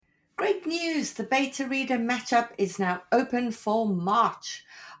Good news! The Beta Reader Matchup is now open for March.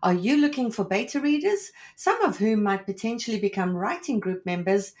 Are you looking for beta readers, some of whom might potentially become writing group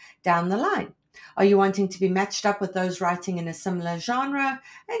members down the line? Are you wanting to be matched up with those writing in a similar genre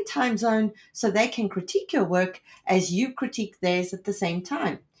and time zone so they can critique your work as you critique theirs at the same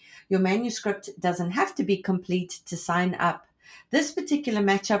time? Your manuscript doesn't have to be complete to sign up. This particular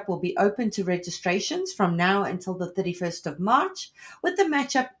matchup will be open to registrations from now until the 31st of March, with the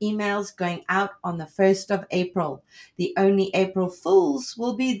matchup emails going out on the 1st of April. The only April Fools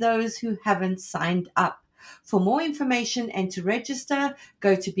will be those who haven't signed up. For more information and to register,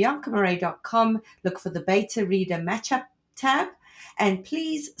 go to biancamarais.com, look for the Beta Reader Matchup tab, and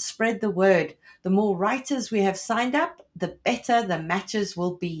please spread the word. The more writers we have signed up, the better the matches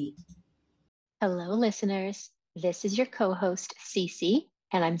will be. Hello, listeners. This is your co-host, Cece,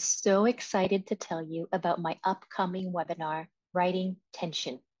 and I'm so excited to tell you about my upcoming webinar, Writing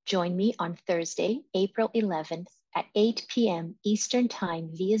Tension. Join me on Thursday, April 11th at 8 p.m. Eastern Time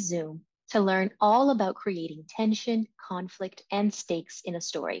via Zoom to learn all about creating tension, conflict, and stakes in a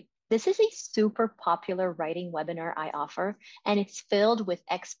story. This is a super popular writing webinar I offer, and it's filled with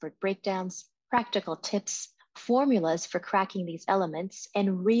expert breakdowns, practical tips, formulas for cracking these elements,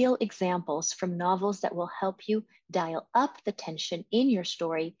 and real examples from novels that will help you dial up the tension in your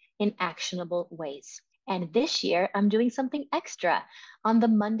story in actionable ways. And this year, I'm doing something extra. On the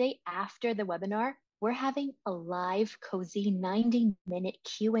Monday after the webinar, we're having a live, cozy 90-minute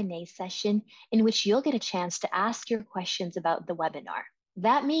Q&A session in which you'll get a chance to ask your questions about the webinar.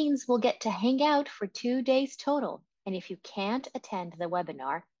 That means we'll get to hang out for 2 days total. And if you can't attend the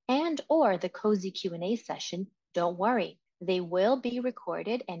webinar, and/or the cozy Q&A session, don't worry. They will be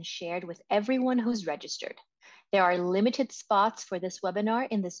recorded and shared with everyone who's registered. There are limited spots for this webinar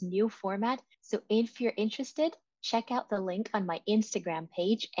in this new format, so if you're interested, check out the link on my Instagram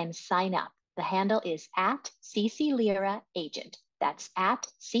page and sign up. The handle is @CeCelyra_agent. That's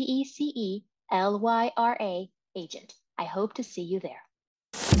 @CeCelyra agent. I hope to see you there.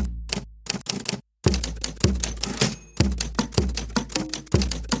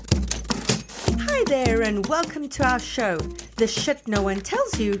 Hi there and welcome to our show, The Shit No One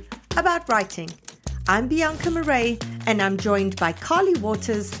Tells You About Writing. I'm Bianca Marais and I'm joined by Carly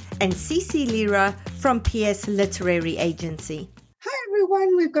Waters and Cece Lira from PS Literary Agency. Hi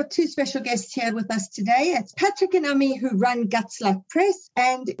everyone, we've got two special guests here with us today. It's Patrick and Ami who run Guts Like Press,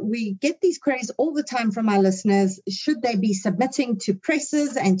 and we get these queries all the time from our listeners. Should they be submitting to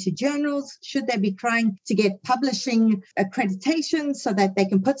presses and to journals? Should they be trying to get publishing accreditation so that they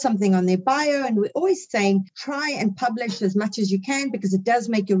can put something on their bio? And we're always saying try and publish as much as you can because it does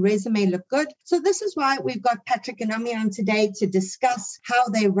make your resume look good. So this is why we've got Patrick and Ami on today to discuss how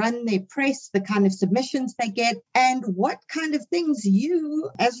they run their press, the kind of submissions they get, and what kind of things you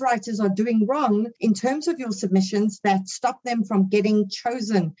as writers are doing wrong in terms of your submissions that stop them from getting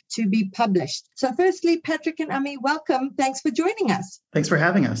chosen to be published. So firstly, Patrick and Ami, welcome. Thanks for joining us. Thanks for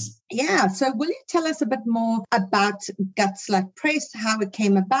having us. Yeah, so will you tell us a bit more about Guts Like Press, how it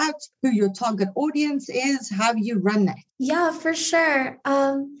came about, who your target audience is, how you run that? Yeah, for sure.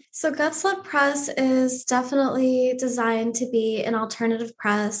 So Guts Like Press is definitely designed to be an alternative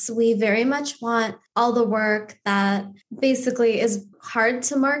press. We very much want all the work that basically is hard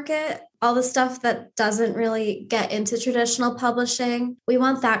to market, all the stuff that doesn't really get into traditional publishing. We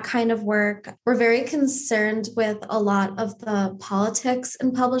want that kind of work. We're very concerned with a lot of the politics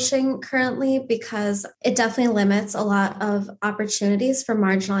in publishing currently because it definitely limits a lot of opportunities for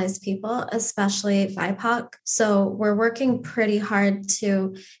marginalized people, especially BIPOC. So we're working pretty hard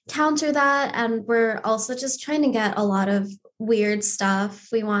to counter that. And we're also just trying to get a lot of weird stuff.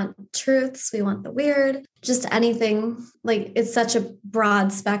 We want truths. We want the weird, just anything. Like it's such a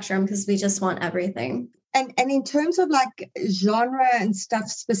broad spectrum because we just want everything. And in terms of like genre and stuff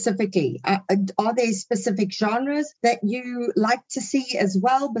specifically, are there specific genres that you like to see as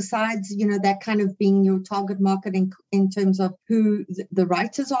well besides, that kind of being your target market in terms of who the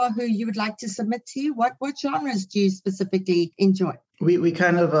writers are who you would like to submit to you? What genres do you specifically enjoy? We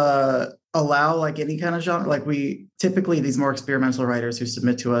kind of allow like any kind of genre. Like we typically, these more experimental writers who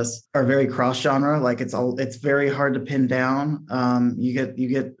submit to us are very cross genre. Like it's very hard to pin down. You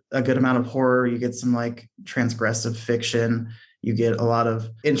get a good amount of horror. You get some like transgressive fiction. You get a lot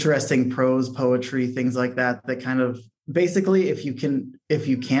of interesting prose, poetry, things like that. That kind of basically, if you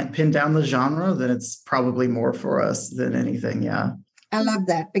can't pin down the genre, then it's probably more for us than anything. Yeah. I love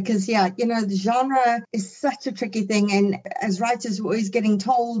that because, the genre is such a tricky thing. And as writers, we're always getting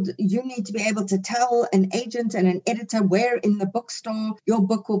told you need to be able to tell an agent and an editor where in the bookstore your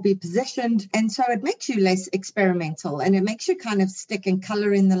book will be positioned. And so it makes you less experimental and it makes you kind of stick and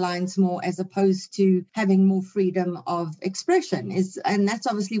color in the lines more as opposed to having more freedom of expression. And that's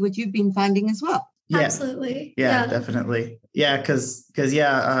obviously what you've been finding as well. Yeah. Absolutely. Yeah, definitely. Yeah, because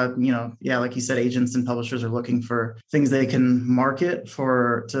like you said, agents and publishers are looking for things they can market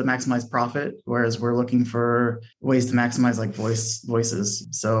to maximize profit, whereas we're looking for ways to maximize like voices.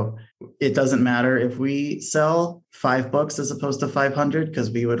 So it doesn't matter if we sell 5 books as opposed to 500, because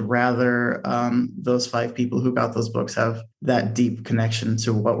we would rather those 5 people who got those books have that deep connection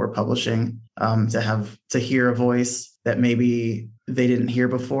to what we're publishing, to hear a voice that maybe they didn't hear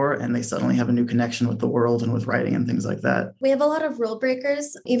before and they suddenly have a new connection with the world and with writing and things like that. We have a lot of rule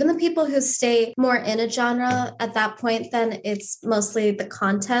breakers. Even the people who stay more in a genre at that point, then it's mostly the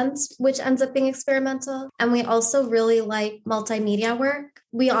content, which ends up being experimental. And we also really like multimedia work.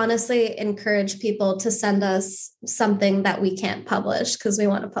 We honestly encourage people to send us something that we can't publish because we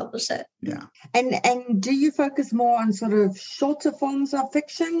want to publish it. Yeah. And do you focus more on sort of shorter forms of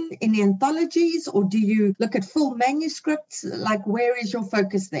fiction in anthologies, or do you look at full manuscripts? Like, where is your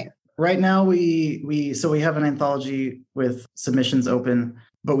focus there? Right now, we have an anthology with submissions open,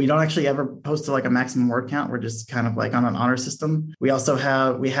 but we don't actually ever post to like a maximum word count. We're just kind of like on an honor system. We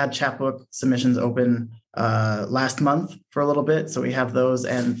had chapbook submissions open last month for a little bit. So we have those,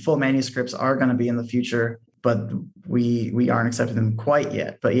 and full manuscripts are going to be in the future, but we aren't accepting them quite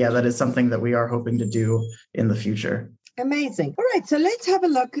yet. But yeah, that is something that we are hoping to do in the future. Amazing. All right. So let's have a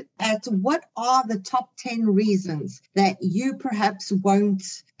look at what are the top 10 reasons that you perhaps won't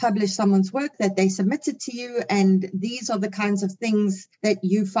publish someone's work that they submitted to you. And these are the kinds of things that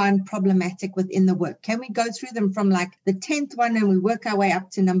you find problematic within the work. Can we go through them from like the 10th one and we work our way up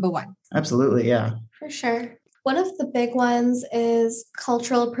to number 1? Absolutely. Yeah. For sure. One of the big ones is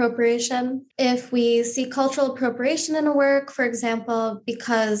cultural appropriation. If we see cultural appropriation in a work, for example,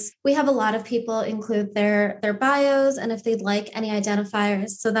 because we have a lot of people include their bios and if they'd like any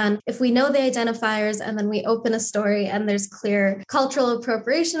identifiers. So then if we know the identifiers and then we open a story and there's clear cultural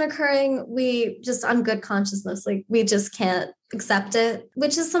appropriation occurring, we just on good consciousness, like we just can't accept it,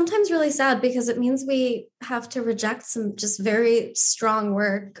 which is sometimes really sad because it means we have to reject some just very strong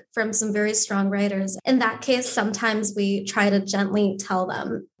work from some very strong writers. In that case, sometimes we try to gently tell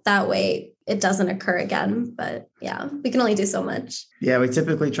them that way it doesn't occur again. But yeah, we can only do so much. Yeah, we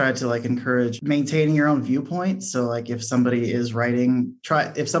typically try to like encourage maintaining your own viewpoint. So like if somebody is writing,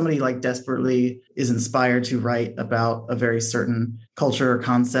 if somebody like desperately is inspired to write about a very certain culture or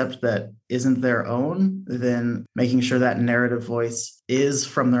concept that isn't their own, then making sure that narrative voice is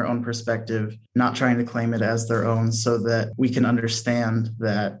from their own perspective, not trying to claim it as their own, so that we can understand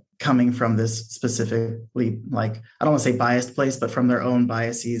that coming from this specifically, like, I don't want to say biased place, but from their own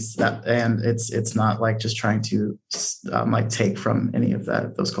biases, and it's not like just trying to like take from any of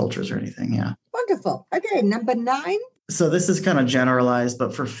those cultures or anything. Yeah. Wonderful. Okay. Number 9. So this is kind of generalized,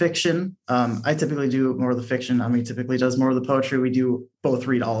 but for fiction, I typically do more of the fiction. Ami typically does more of the poetry. We do both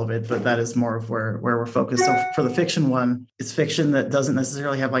read all of it, but that is more of where we're focused. So for the fiction one, it's fiction that doesn't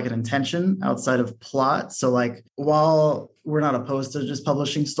necessarily have like an intention outside of plot. So like, while we're not opposed to just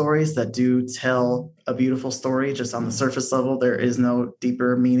publishing stories that do tell a beautiful story just on the surface level, there is no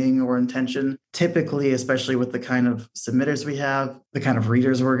deeper meaning or intention. Typically, especially with the kind of submitters we have, the kind of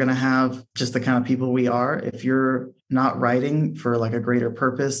readers we're going to have, just the kind of people we are, if you're not writing for like a greater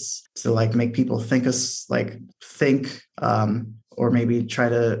purpose to like make people think, or maybe try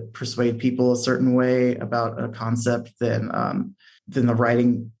to persuade people a certain way about a concept, then the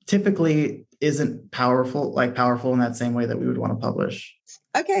writing typically isn't powerful in that same way that we would want to publish.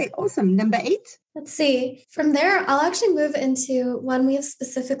 Okay, awesome. Number 8. Let's see. From there, I'll actually move into one we have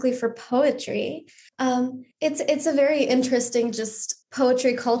specifically for poetry. It's a very interesting just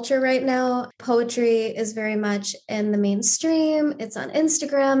poetry culture right now. Poetry is very much in the mainstream. It's on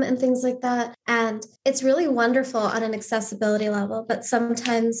Instagram and things like that. And it's really wonderful on an accessibility level. But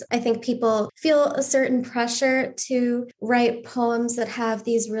sometimes I think people feel a certain pressure to write poems that have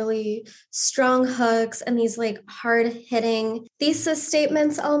these really strong hooks and these like hard-hitting thesis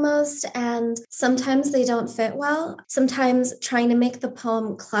statements almost. And sometimes they don't fit well. Sometimes trying to make the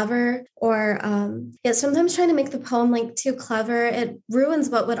poem clever or sometimes trying to make the poem like too clever, it ruins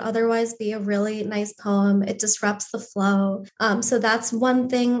what would otherwise be a really nice poem. It disrupts the flow. So that's one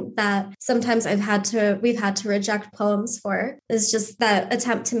thing that sometimes I've had to reject poems for, is just that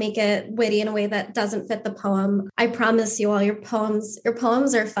attempt to make it witty in a way that doesn't fit the poem. I promise you all, your poems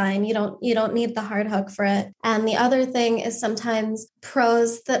are fine. You don't need the hard hook for it. And the other thing is sometimes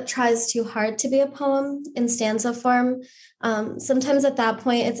prose that tries too hard to be a poem in stanza form. Sometimes at that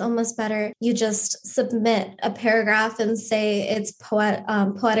point, it's almost better you just submit a paragraph and say it's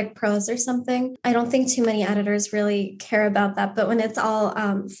poetic prose or something. I don't think too many editors really care about that, but when it's all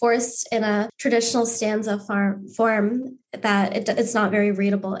forced in a traditional stanza form that it's not very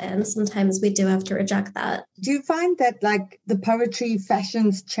readable in, sometimes we do have to reject that. Do you find that like the poetry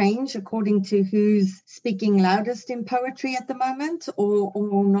fashions change according to who's speaking loudest in poetry at the moment, or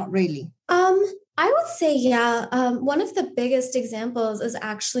not really? I would say, yeah. One of the biggest examples is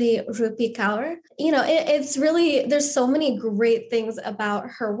actually Rupi Kaur. It's really, there's so many great things about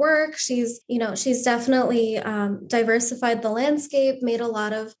her work. She's definitely diversified the landscape, made a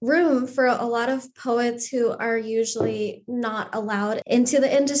lot of room for a lot of poets who are usually not allowed into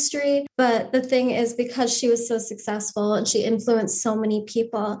the industry. But the thing is, because she was so successful and she influenced so many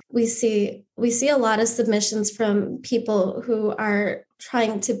people, we see a lot of submissions from people who are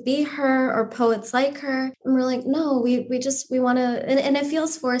trying to be her or poets like her. And we're like, no, we want to, and it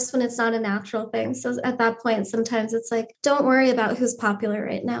feels forced when it's not a natural thing. So at that point, sometimes it's like, don't worry about who's popular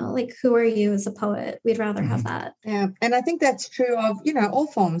right now. Like, who are you as a poet? We'd rather have that. Yeah. And I think that's true of, all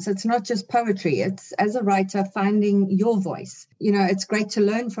forms. It's not just poetry. It's, as a writer, finding your voice. It's great to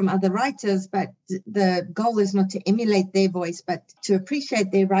learn from other writers, but the goal is not to emulate their voice, but to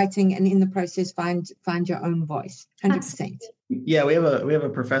appreciate their writing and in the process find your own voice. 100%. Absolutely. Yeah, we have a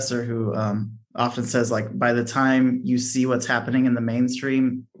professor who often says, like, by the time you see what's happening in the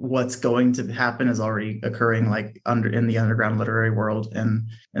mainstream, what's going to happen is already occurring, like in the underground literary world.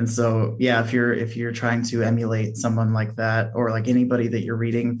 And so, yeah, if you're trying to emulate someone like that, or like anybody that you're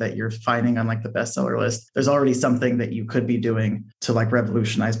reading that you're finding on like the bestseller list, there's already something that you could be doing to like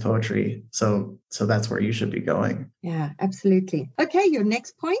revolutionize poetry. So that's where you should be going. Yeah, absolutely. Okay, your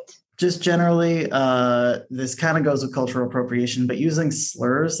next point. Just generally, this kind of goes with cultural appropriation, but using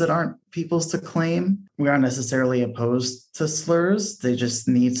slurs that aren't people's to claim. We aren't necessarily opposed to slurs. They just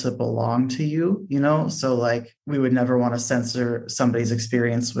need to belong to you, So like, we would never want to censor somebody's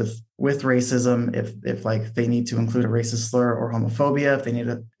experience with racism if like they need to include a racist slur, or homophobia, if they need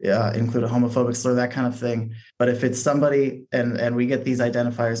to include a homophobic slur, that kind of thing. But if it's somebody, and we get these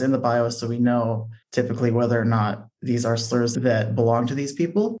identifiers in the bio, so we know typically whether or not these are slurs that belong to these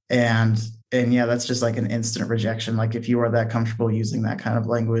people. And yeah, that's just like an instant rejection. Like, if you are that comfortable using that kind of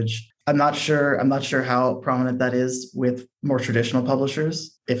language, I'm not sure how prominent that is with more traditional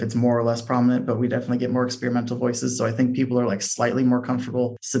publishers, if it's more or less prominent, but we definitely get more experimental voices. So I think people are like slightly more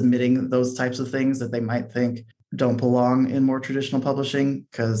comfortable submitting those types of things that they might think don't belong in more traditional publishing,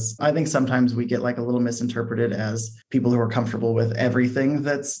 because I think sometimes we get like a little misinterpreted as people who are comfortable with everything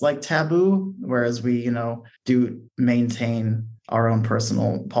that's like taboo, whereas we, do maintain our own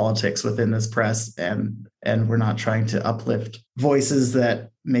personal politics within this press, and we're not trying to uplift voices that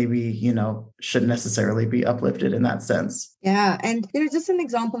maybe, shouldn't necessarily be uplifted in that sense. Yeah. And, just an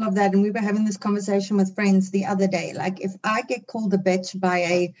example of that. And we were having this conversation with friends the other day. Like, if I get called a bitch by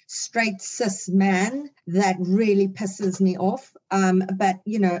a straight cis man, that really pisses me off. But,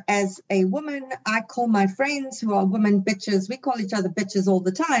 as a woman, I call my friends who are women bitches. We call each other bitches all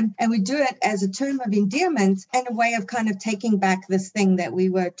the time. And we do it as a term of endearment and a way of kind of taking back this thing that we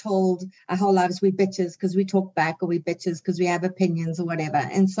were told our whole lives, we bitches because we talk back, or we bitches because we have opinions or whatever.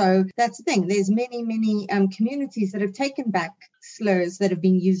 And so that's the thing. There's many, many communities that have taken back slurs that have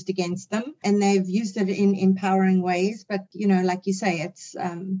been used against them, and they've used it in empowering ways. But, like you say, it's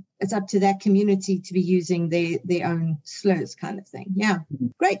up to that community to be using their own slurs kind of thing. Yeah.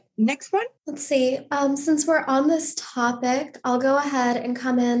 Great. Next one. Let's see. Since we're on this topic, I'll go ahead and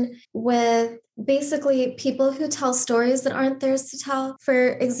come in with basically people who tell stories that aren't theirs to tell. For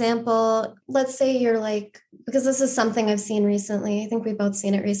example, let's say you're like, because this is something I've seen recently, I think we've both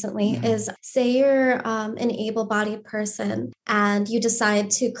seen it recently, is say you're an able-bodied person and you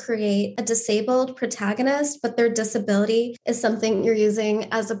decide to create a disabled protagonist, but their disability is something you're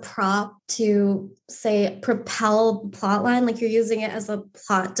using as a prop to, say, propel plotline, like you're using it as a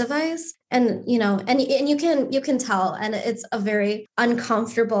plot device. And, and you can tell, and it's a very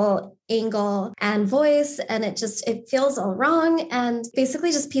uncomfortable angle and voice, and it feels all wrong. And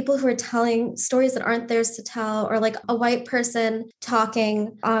basically just people who are telling stories that aren't theirs to tell, or like a white person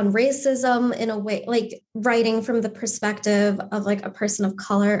talking on racism in a way, like writing from the perspective of like a person of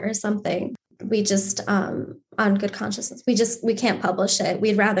color or something. we just, on good consciousness, we can't publish it.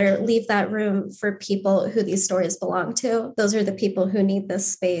 We'd rather leave that room for people who these stories belong to. Those are the people who need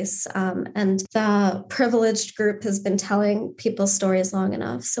this space. And the privileged group has been telling people's stories long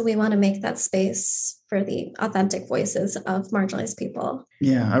enough. So we want to make that space for the authentic voices of marginalized people.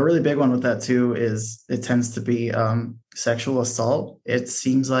 Yeah, a really big one with that too is it tends to be sexual assault. It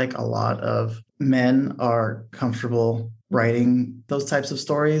seems like a lot of men are comfortable writing those types of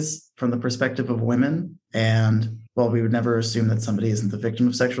stories from the perspective of women. And while we would never assume that somebody isn't the victim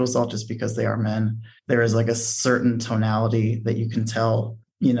of sexual assault just because they are men, there is like a certain tonality that you can tell,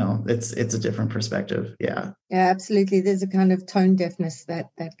 it's a different perspective. Yeah. Yeah, absolutely. There's a kind of tone deafness that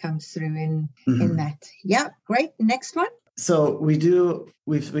comes through in that. Yeah, great. Next one. So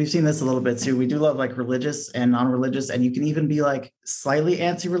we've seen this a little bit too. We do love like religious and non-religious, and you can even be like slightly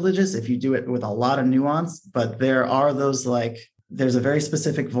anti-religious if you do it with a lot of nuance. But there are those there's a very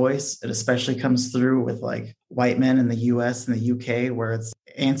specific voice. It especially comes through with like white men in the US and the UK, where it's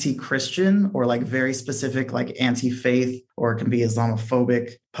anti-Christian or like very specific, like anti-faith, or it can be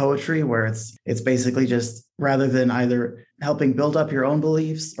Islamophobic poetry, where it's basically just rather than either helping build up your own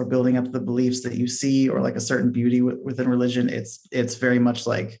beliefs or building up the beliefs that you see or like a certain beauty within religion. It's very much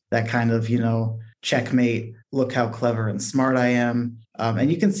like that kind of, checkmate, look how clever and smart I am.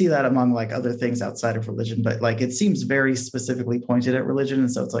 And you can see that among like other things outside of religion, but like it seems very specifically pointed at religion.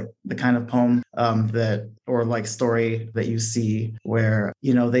 And so it's like the kind of poem or like story that you see where,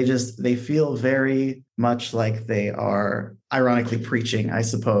 they feel very much like they are ironically preaching, I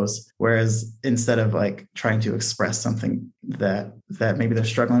suppose. Whereas instead of like trying to express something that maybe they're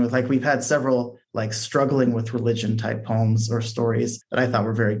struggling with, like we've had several like struggling with religion type poems or stories that I thought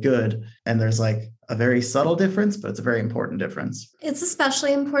were very good. And there's like a very subtle difference, but it's a very important difference. It's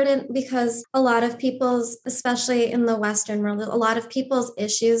especially important because a lot of people's, especially in the Western world, a lot of people's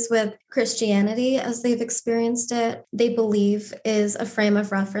issues with Christianity as they've experienced it, they believe is a frame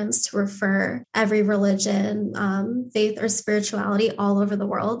of reference to refer every religion, faith or spirituality all over the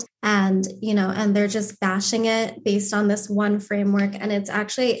world. And, and they're just bashing it based on this one framework. And it's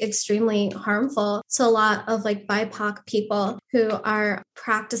actually extremely harmful to a lot of like BIPOC people who are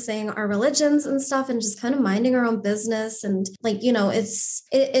practicing our religions and stuff and just kind of minding our own business. And like,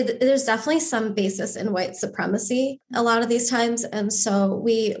 there's definitely some basis in white supremacy a lot of these times. And so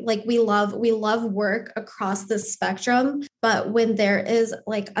we love work across the spectrum, but when there is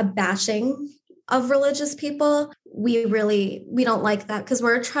like a bashing of religious people, we don't like that because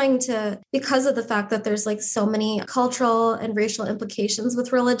we're trying to, because of the fact that there's like so many cultural and racial implications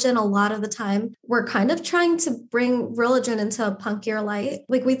with religion, a lot of the time we're kind of trying to bring religion into a punkier light.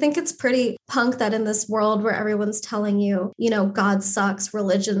 Like we think it's pretty punk that in this world where everyone's telling you, God sucks,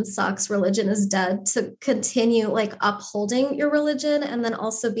 religion is dead, to continue like upholding your religion and then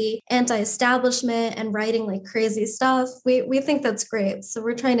also be anti-establishment and writing like crazy stuff. We think that's great. So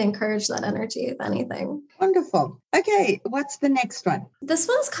we're trying to encourage that energy, if anything. Wonderful. Okay, what's the next one? This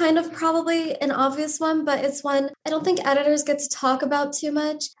one's kind of probably an obvious one, but it's one I don't think editors get to talk about too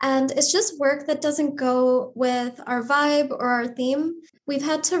much. And it's just work that doesn't go with our vibe or our theme. We've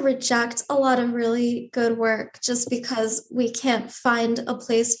had to reject a lot of really good work just because we can't find a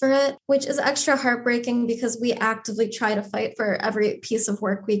place for it, which is extra heartbreaking because we actively try to fight for every piece of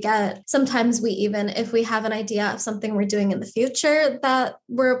work we get. Sometimes we even, if we have an idea of something we're doing in the future that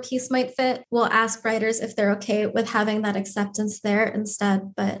where a piece might fit, we'll ask writers if they're okay with having that acceptance there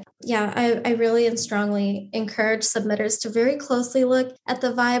instead. But yeah, I really and strongly encourage submitters to very closely look at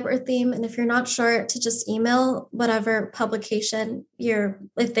the vibe or theme. And if you're not sure, to just email whatever publication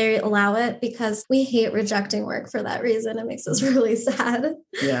if they allow it, because we hate rejecting work for that reason. It makes us really sad.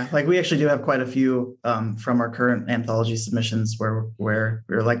 Yeah, like we actually do have quite a few from our current anthology submissions where we're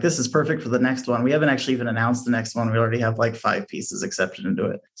like, this is perfect for the next one. We haven't actually even announced the next one. We already have like 5 pieces accepted into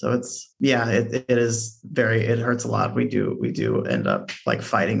it. So it hurts a lot. We do end up like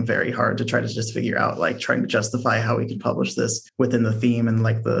fighting very hard to try to just figure out, like trying to justify how we can publish this within the theme and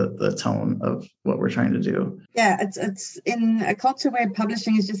like the tone of what we're trying to do. Yeah, it's in a culture where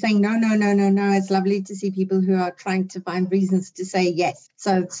publishing is just saying no. It's lovely to see people who are trying to find reasons to say yes.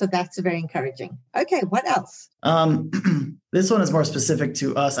 So that's very encouraging. Okay, what else? This one is more specific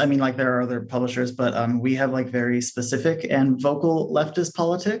to us. I mean, like there are other publishers, but we have like very specific and vocal leftist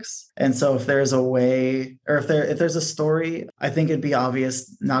politics. And so if there's a way, or if there's a story, I think it'd be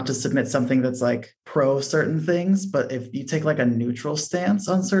obvious not to submit something that's like pro certain things. But if you take like a neutral stance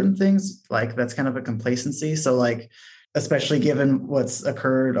on certain things, like that's kind of a complacency. So like, especially given what's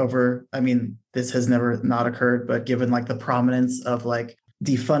occurred this has never not occurred, but given like the prominence of like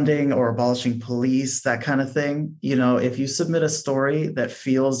defunding or abolishing police, that kind of thing. If you submit a story that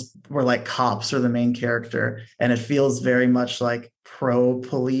feels where like cops are the main character and it feels very much like pro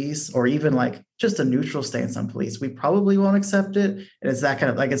police or even like just a neutral stance on police, we probably won't accept it. And it's that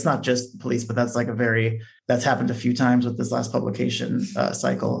kind of like, it's not just police, but that's like that's happened a few times with this last publication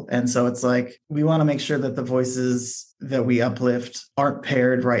cycle. And so it's like, we want to make sure that the voices that we uplift aren't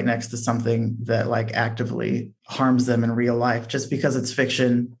paired right next to something that like actively harms them in real life. Just because it's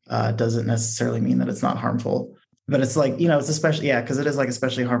fiction doesn't necessarily mean that it's not harmful. But it's like, it's especially, because it is like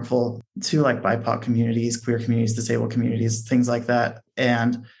especially harmful to like BIPOC communities, queer communities, disabled communities, things like that.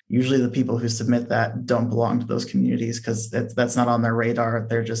 And usually the people who submit that don't belong to those communities because that's not on their radar.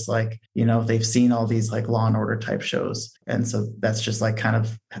 They're just like, they've seen all these like Law and Order type shows. And so that's just like kind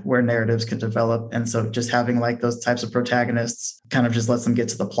of where narratives can develop. And so just having like those types of protagonists kind of just lets them get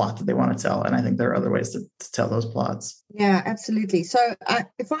to the plot that they want to tell. And I think there are other ways to tell those plots. Yeah, absolutely. So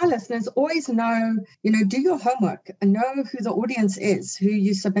if our listeners always know, do your homework and know who the audience is, who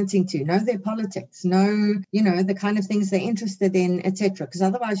you're submitting to, know their politics, know, the kind of things they're interested in, etc. Because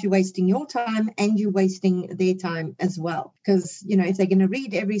otherwise you're wasting your time and you're wasting their time as well. Because, if they're going to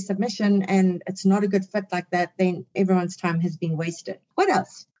read every submission and it's not a good fit like that, then everyone's time has been wasted. What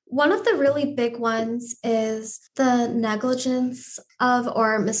else? One of the really big ones is the negligence of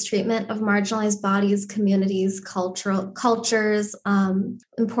or mistreatment of marginalized bodies, communities, cultures,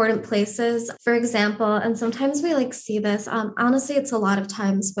 important places. For example, and sometimes we like see this, honestly, it's a lot of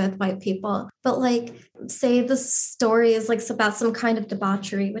times with white people, but like say the story is like about some kind of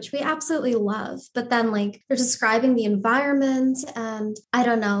debauchery, which we absolutely love, but then like they're describing the environment and I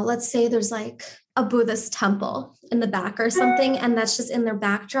don't know, let's say there's like a Buddhist temple in the back or something, and that's just in their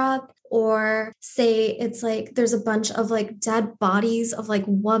backdrop. Or say it's like there's a bunch of like dead bodies of like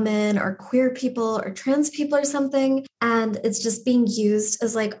women or queer people or trans people or something, and it's just being used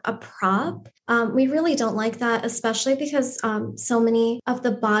as like a prop. We really don't like that, especially because so many of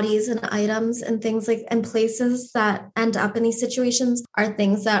the bodies and items and things like and places that end up in these situations are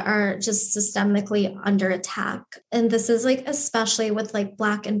things that are just systemically under attack. And this is like especially with like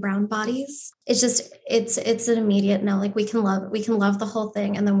Black and brown bodies. It's an immediate no. Like we can love the whole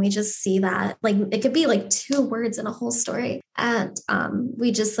thing, and then we just see that like it could be like 2 words in a whole story, and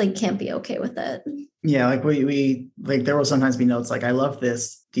we just like can't be okay with it. Yeah, like we like there will sometimes be notes like, I love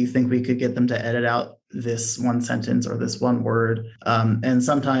this. Do you think we could get them to edit out this one sentence or this one word? And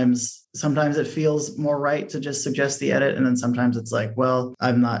sometimes it feels more right to just suggest the edit. And then sometimes it's like, well,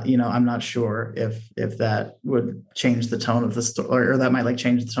 I'm not sure if that would change the tone of the story, or that might like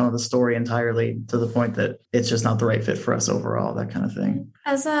change the tone of the story entirely to the point that it's just not the right fit for us overall, that kind of thing.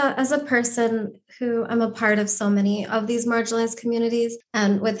 As a person who I'm a part of so many of these marginalized communities,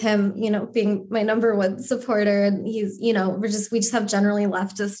 and with him, being my number one supporter, and he's, we just have generally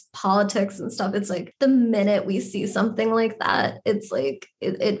leftist politics and stuff. It's like the minute we see something like that, it's like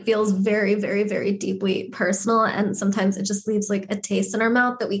it feels very, very, very deeply personal. And sometimes it just leaves like a taste in our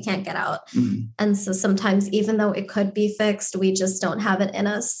mouth that we can't get out. Mm-hmm. And so sometimes, even though it could be fixed, we just don't have it in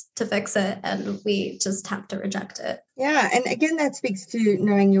us to fix it. And we just have to reject it. Yeah. And again, that speaks to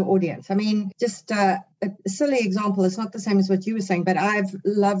knowing your audience. I mean, just a silly example. It's not the same as what you were saying, but I've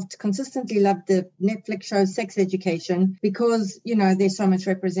consistently loved the Netflix show Sex Education because, there's so much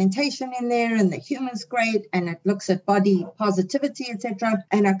representation in there and the humor's great and it looks at body positivity, etc.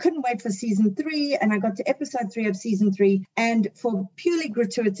 And I couldn't wait for season 3. And I got to episode 3 of season 3. And for purely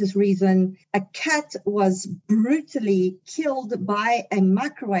gratuitous reason, a cat was brutally killed by a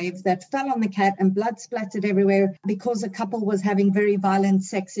microwave that fell on the cat and blood splattered everywhere because a couple was having very violent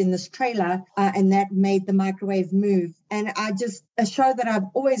sex in this trailer, and that made the microwave move. And a show that I've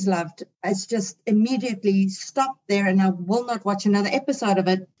always loved, it's just immediately stopped there, and I will not watch another episode of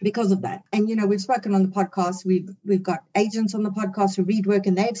it because of that. And, we've spoken on the podcast, we've got agents on the podcast who read work,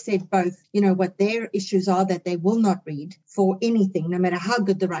 and they've said both, what their issues are that they will not read for anything, no matter how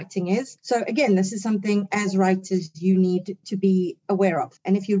good the writing is. So again, this is something as writers you need to be aware of.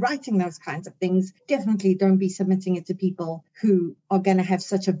 And if you're writing those kinds of things, definitely don't be submitting it to people who are going to have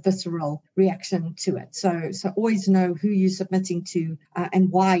such a visceral reaction to it. So always know who you're submitting to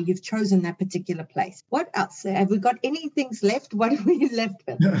and why you've chosen that particular place. What else? Have we got any things left? What are we left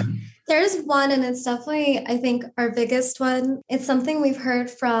with? There's one, and it's definitely, I think, our biggest one. It's something we've heard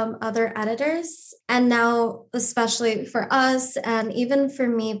from other editors, and now especially for us, and even for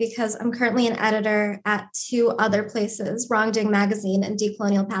me, because I'm currently an editor at 2 other places, Wrongdoing Magazine and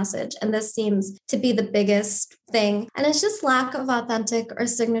Decolonial Passage, and this seems to be the biggest thing. And it's just lack of authentic or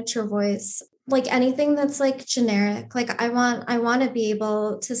signature voice. Like anything that's like generic, like I want to be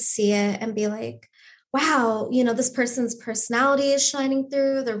able to see it and be like, wow, you know, this person's personality is shining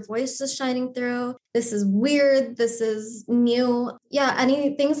through, their voice is shining through. This is weird. This is new. Yeah,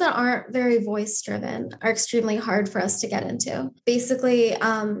 any things that aren't very voice driven are extremely hard for us to get into. Basically,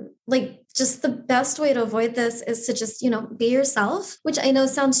 like just the best way to avoid this is to just, you know, be yourself, which I know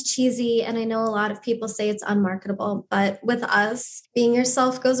sounds cheesy. And I know a lot of people say it's unmarketable, but with us, being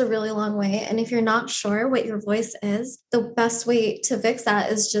yourself goes a really long way. And if you're not sure what your voice is, the best way to fix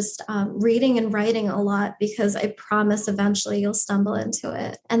that is just reading and writing a lot, because I promise eventually you'll stumble into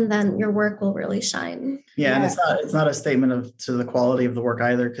it and then your work will really shine. Yeah, and it's not a statement to the quality of the work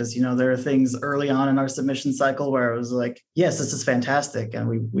either, because there are things early on in our submission cycle where it was like, yes, this is fantastic,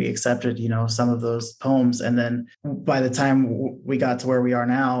 and we accepted some of those poems, and then by the time we got to where we are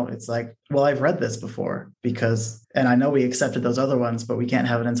now, it's like, well, I've read this before, and I know we accepted those other ones, but we can't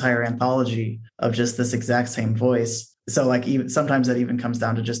have an entire anthology of just this exact same voice. So like even sometimes that even comes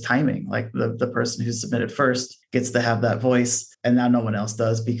down to just timing. Like the person who submitted first gets to have that voice, and now no one else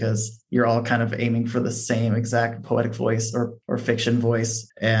does, because you're all kind of aiming for the same exact poetic voice or fiction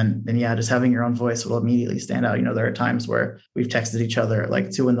voice. And yeah, just having your own voice will immediately stand out. There are times where we've texted each other at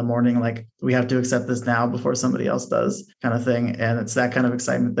like 2 a.m, like, we have to accept this now before somebody else does, kind of thing. And it's that kind of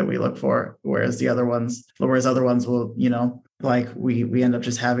excitement that we look for. Whereas other ones will, like we end up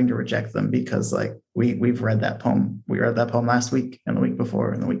just having to reject them because like we've read that poem. We read that poem last week and the week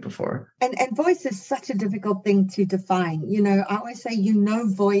before and the week before. And voice is such a difficult thing to define. I always say,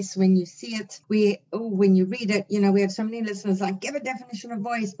 voice when you see it. When you read it, we have so many listeners like, give a definition of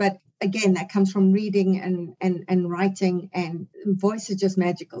voice. But again, that comes from reading and writing, and voice is just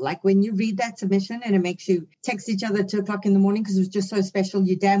magical. Like when you read that submission and it makes you text each other at 2 o'clock in the morning because it was just so special,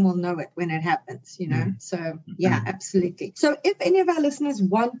 you damn well know it when it happens, Mm-hmm. So yeah, absolutely. So if any of our listeners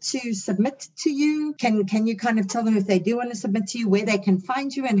want to submit to you, can you kind of tell them, if they do want to submit to you, where they can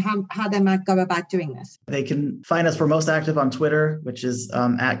find you and how they might go about doing this? They can find us. We're most active on Twitter, which is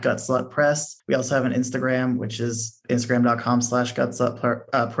at GutSlutPress. We also have an Instagram, which is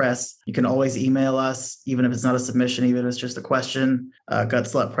Instagram.com/GutSlutPress. You can always email us, even if it's not a submission, even if it's just a question,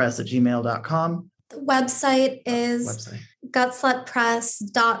 gutslutpress@gmail.com. The website is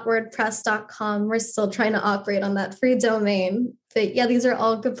gutslutpress.wordpress.com. We're still trying to operate on that free domain. But yeah, these are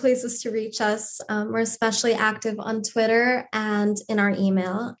all good places to reach us. We're especially active on Twitter and in our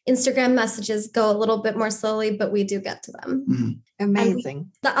email. Instagram messages go a little bit more slowly, but we do get to them. Mm-hmm.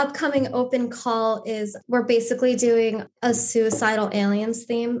 Amazing. The upcoming open call is, we're basically doing a suicidal aliens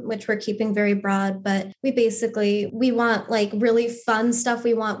theme, which we're keeping very broad, but we want like really fun stuff.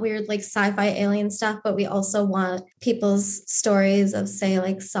 We want weird like sci-fi alien stuff, but we also want people's stories of, say,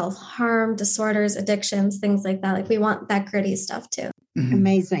 like self-harm, disorders, addictions, things like that. Like we want that gritty stuff too. Mm-hmm.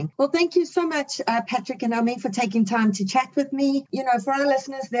 Amazing. Well, thank you so much, Patrick and Ami, for taking time to chat with me. For our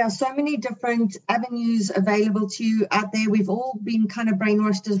listeners, there are so many different avenues available to you out there. We've all been kind of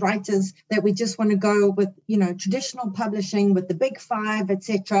brainwashed as writers that we just want to go with, traditional publishing with the big five,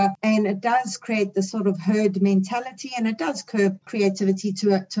 etc. And it does create this sort of herd mentality, and it does curb creativity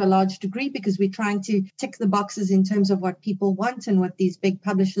to a large degree, because we're trying to tick the boxes in terms of what people want and what these big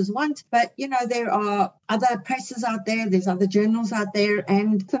publishers want. But, there are other presses out there. There's other journals out there,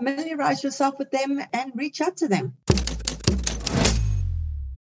 and familiarize yourself with them and reach out to them.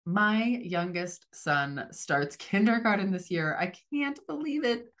 My youngest son starts kindergarten this year. I can't believe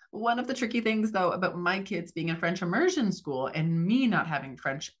it. One of the tricky things, though, about my kids being in French immersion school and me not having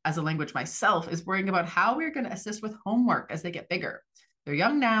French as a language myself is worrying about how we're going to assist with homework as they get bigger. They're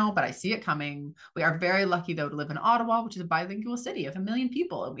young now, but I see it coming. We are very lucky, though, to live in Ottawa, which is a bilingual city of 1 million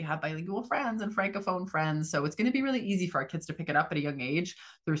people. And we have bilingual friends and Francophone friends. So it's going to be really easy for our kids to pick it up at a young age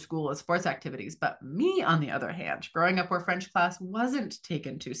through school and sports activities. But me, on the other hand, growing up where French class wasn't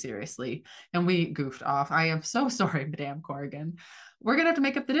taken too seriously and we goofed off. I am so sorry, Madame Corrigan. We're going to have to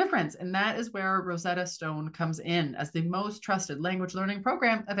make up the difference. And that is where Rosetta Stone comes in as the most trusted language learning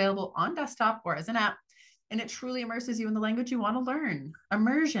program available on desktop or as an app. And it truly immerses you in the language you want to learn.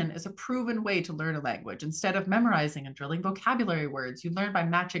 Immersion is a proven way to learn a language. Instead of memorizing and drilling vocabulary words, you learn by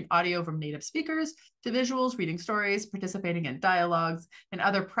matching audio from native speakers to visuals, reading stories, participating in dialogues, and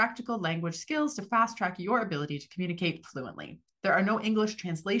other practical language skills to fast track your ability to communicate fluently. There are no English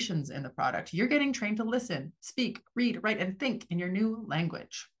translations in the product. You're getting trained to listen, speak, read, write, and think in your new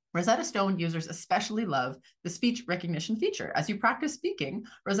language. Rosetta Stone users especially love the speech recognition feature. As you practice speaking,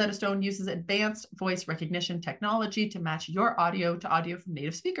 Rosetta Stone uses advanced voice recognition technology to match your audio to audio from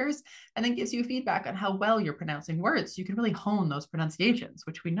native speakers, and then gives you feedback on how well you're pronouncing words, so you can really hone those pronunciations,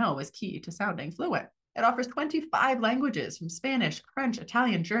 which we know is key to sounding fluent. It offers 25 languages, from Spanish, French,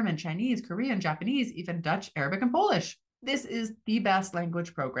 Italian, German, Chinese, Korean, Japanese, even Dutch, Arabic, and Polish. This is the best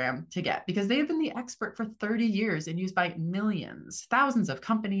language program to get because they have been the expert for 30 years and used by millions. Thousands of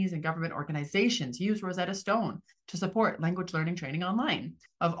companies and government organizations use Rosetta Stone to support language learning training online.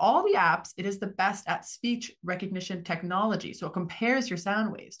 Of all the apps, it is the best at speech recognition technology, so it compares your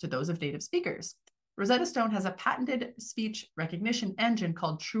sound waves to those of native speakers. Rosetta Stone has a patented speech recognition engine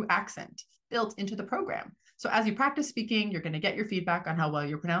called TruAccent built into the program. So as you practice speaking, you're going to get your feedback on how well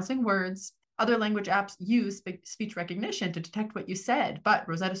you're pronouncing words. Other language apps use speech recognition to detect what you said, but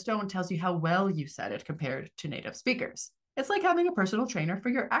Rosetta Stone tells you how well you said it compared to native speakers. It's like having a personal trainer for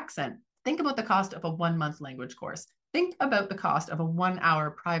your accent. Think about the cost of a 1-month language course. Think about the cost of a 1-hour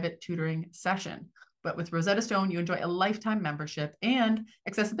private tutoring session. But with Rosetta Stone, you enjoy a lifetime membership and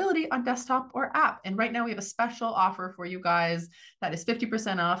accessibility on desktop or app. And right now we have a special offer for you guys that is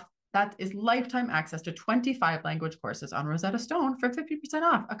 50% off. That is lifetime access to 25 language courses on Rosetta Stone for 50%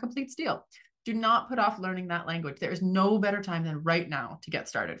 off, a complete steal. Do not put off learning that language. There is no better time than right now to get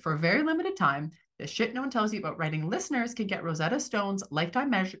started. For a very limited time, the shit no one tells you about writing listeners can get Rosetta Stone's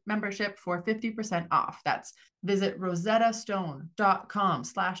lifetime membership for 50% off. That's visit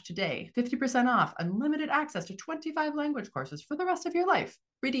rosettastone.com/today. 50% off, unlimited access to 25 language courses for the rest of your life.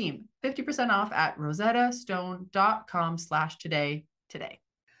 Redeem 50% off at rosettastone.com/today today.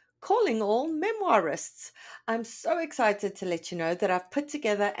 Calling all memoirists. I'm so excited to let you know that I've put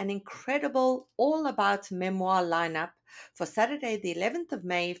together an incredible all about memoir lineup for Saturday, the 11th of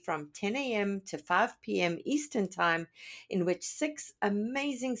May from 10 a.m. to 5 p.m. Eastern Time, in which 6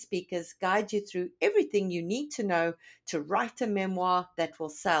 amazing speakers guide you through everything you need to know to write a memoir that will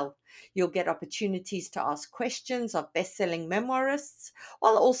sell. You'll get opportunities to ask questions of best-selling memoirists,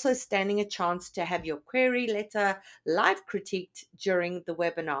 while also standing a chance to have your query letter live critiqued during the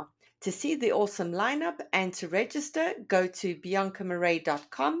webinar. To see the awesome lineup and to register, go to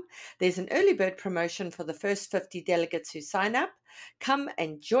biancamurray.com. There's an early bird promotion for the first 50 delegates who sign up. Come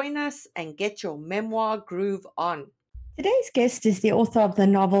and join us and get your memoir groove on. Today's guest is the author of the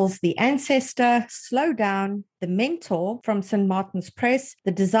novels The Ancestor, Slow Down, The Mentor from St. Martin's Press,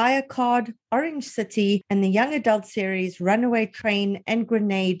 The Desire Card, Orange City, and the young adult series Runaway Train and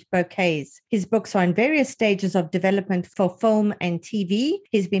Grenade Bouquets. His books are in various stages of development for film and TV.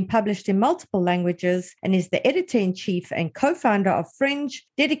 He's been published in multiple languages and is the editor-in-chief and co-founder of Fringe,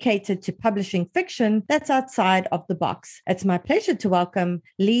 dedicated to publishing fiction that's outside of the box. It's my pleasure to welcome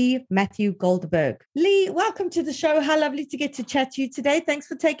Lee Matthew Goldberg. Lee, welcome to the show. How lovely to get to chat to you today. Thanks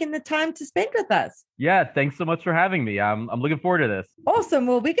for taking the time to spend with us. Yeah, thanks so much for having me. I'm looking forward to this. Awesome.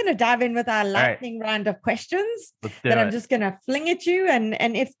 Well, we're going to dive in with our lightning round of questions that I'm just going to fling at you.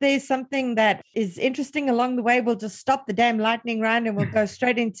 And if there's something that is interesting along the way, we'll just stop the damn lightning round and we'll go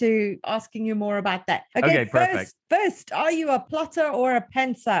straight into asking you more about that. Okay, perfect. First, are you a plotter or a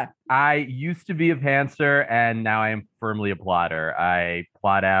pantser? I used to be a pantser and now I am firmly a plotter. I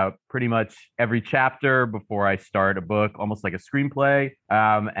plot out pretty much every chapter before I start a book, almost like a screenplay.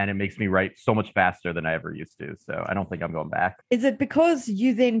 And it makes me write so much faster than I ever used to. So I don't think I'm going back. Is it because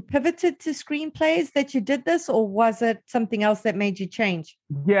you then pivoted to screenplays that you did this, or was it something else that made you change?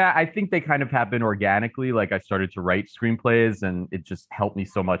 Yeah, I think they kind of happened organically. Like I started to write screenplays and it just helped me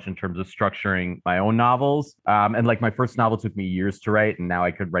so much in terms of structuring my own novels. And like my first novel took me years to write and now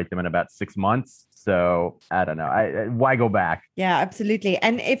I could write them in about 6 months. So I don't know. Why go back? Yeah, absolutely.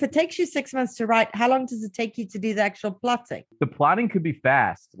 And if it takes you 6 months to write, how long does it take you to do the actual plotting? The plotting could be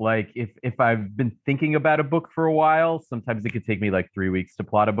fast. Like if I've been thinking about a book for a while, sometimes it could take me like 3 weeks to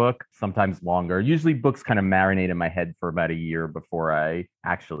plot a book, sometimes longer. Usually books kind of marinate in my head for about a year before I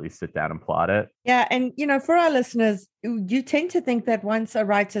actually sit down and plot it. Yeah. And, for our listeners, you tend to think that once a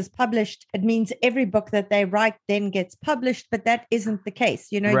writer's published, it means every book that they write then gets published, but that isn't the case.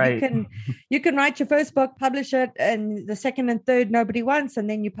 Right. You can write your first book, publish it, and the second and third nobody wants, and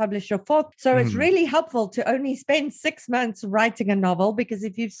then you publish your fourth. So it's really helpful to only spend 6 months writing a novel, because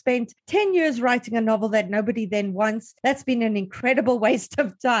if you've spent 10 years writing a novel that nobody then wants, that's been an incredible waste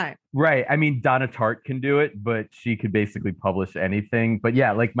of time. Right. I mean, Donna Tartt can do it, but she could basically publish anything. But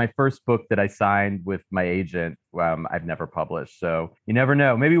yeah, like my first book that I signed with my agent, I've never published. So you never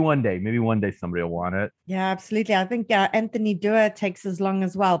know. Maybe one day somebody will want it. Yeah, absolutely. I think Anthony Doerr takes as long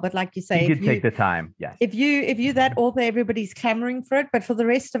as well. But like you say, you could take the time. Yes. If you that author, everybody's clamoring for it. But for the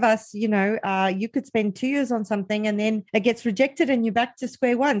rest of us, you could spend 2 years on something and then it gets rejected and you're back to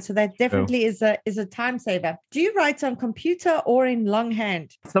square one. So that definitely is a time saver. Do you write on computer or in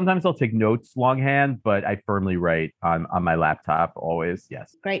longhand? Sometimes I'll take notes longhand, but I firmly write on my laptop always.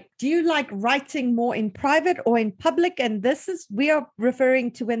 Yes. Great. Do you like writing more in private or when public, and we are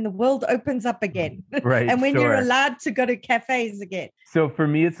referring to when the world opens up again. Right. And when you're sure. allowed to go to cafes again. So for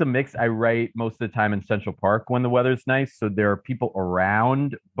me, it's a mix. I write most of the time in Central Park when the weather's nice. So there are people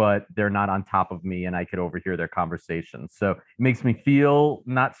around, but they're not on top of me and I could overhear their conversations. So it makes me feel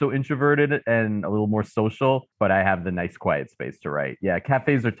not so introverted and a little more social, but I have the nice quiet space to write. Yeah,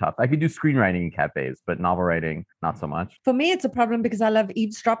 cafes are tough. I could do screenwriting in cafes, but novel writing, not so much. For me, it's a problem because I love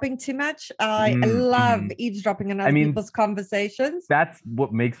eavesdropping too much. I love eavesdropping on other people's conversations. That's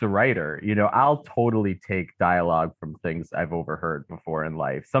what makes a writer. I'll totally take dialogue from things I've overheard before in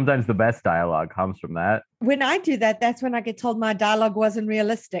life. Sometimes the best dialogue comes from that. When I do that, that's when I get told my dialogue wasn't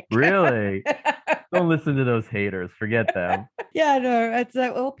realistic. Really? Don't listen to those haters. Forget them. Yeah, no. It's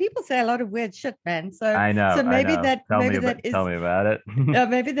people say a lot of weird shit, man. So I know. So maybe Tell me about it.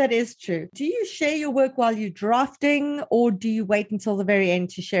 Maybe that is true. Do you share your work while you're drafting, or do you wait until the very end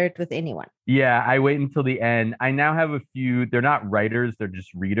to share it with anyone? Yeah, I wait until the end. I now have a few. They're not writers; they're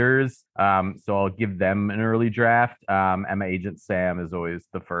just readers. So I'll give them an early draft. And my agent Sam is always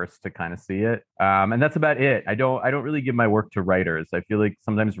the first to kind of see it. And that's about it. I don't really give my work to writers. I feel like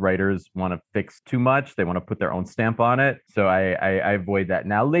sometimes writers want to fix too much. They want to put their own stamp on it. So I avoid that.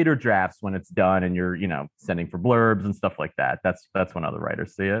 Now later drafts, when it's done and you're sending for blurbs and stuff like that, that's when other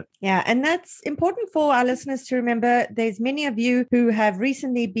writers see it. Yeah, and that's important for our listeners to remember. There's many of you who have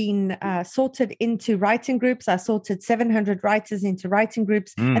recently been sorted into writing groups. I sorted 700 writers into writing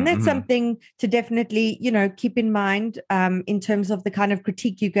groups. And that's something to definitely, keep in mind in terms of the kind of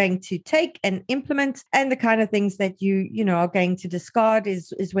critique you're going to take and implement, and the kind of things that you are going to discard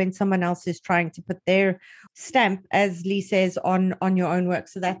is when someone else is trying to put their stamp, as Lee says, on your own work.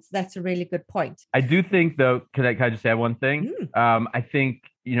 So that's a really good point. I do think, though, can I just add one thing? I think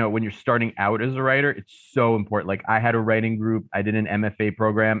when you're starting out as a writer, it's so important. Like I had a writing group, I did an MFA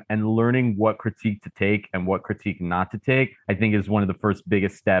program, and learning what critique to take and what critique not to take, I think is one of the first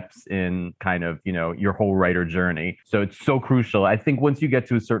biggest steps in kind of, your whole writer journey. So it's so crucial. I think once you get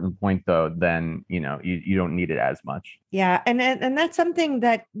to a certain point, though, then, you don't need it as much. Yeah. And that's something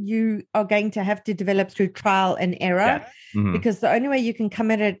that you are going to have to develop through trial and error, because the only way you can come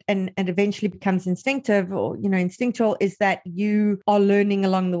at it and eventually becomes instinctive or, instinctual is that you are learning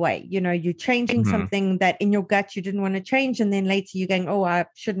along the way. You're changing something that in your gut you didn't want to change. And then later you're going, oh, I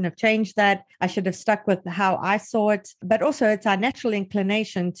shouldn't have changed that. I should have stuck with how I saw it. But also it's our natural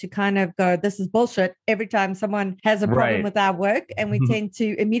inclination to kind of go, this is bullshit every time someone has a problem with our work. And we tend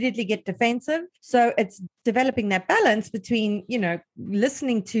to immediately get defensive. So it's developing that balance between,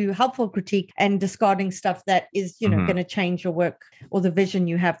 listening to helpful critique and discarding stuff that is, going to change your work or the vision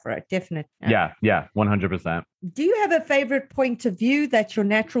you have for it. Definitely. Yeah, 100%. Do you have a favorite point of view that's your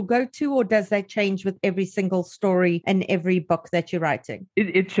natural go-to, or does that change with every single story and every book that you're writing?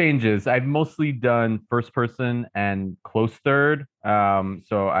 It changes. I've mostly done first person and close third.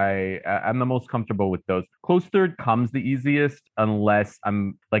 So I'm the most comfortable with those. Close third comes the easiest unless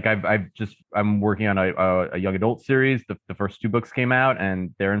I'm working on a young adult series. The first two books came out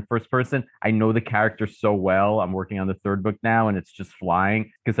and they're in first person. I know the character so well. I'm working on the third book now and it's just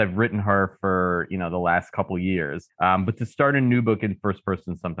flying because I've written her for, the last couple years. But to start a new book in first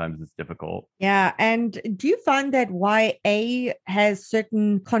person sometimes is difficult. Yeah. And do you find that YA has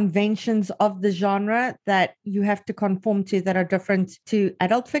certain conventions of the genre that you have to conform to that are different to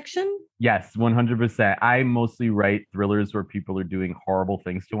adult fiction? Yes, 100%. I mostly write thrillers where people are doing horrible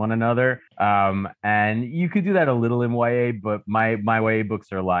things to one another. And you could do that a little in YA, but my YA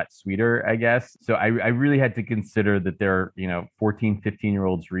books are a lot sweeter, I guess. So I really had to consider that there are, 14,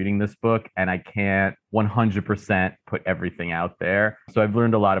 15-year-olds reading this book, and I can't 100% put everything out there. So I've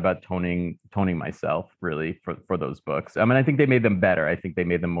learned a lot about toning myself really for those books. I think they made them better. I think they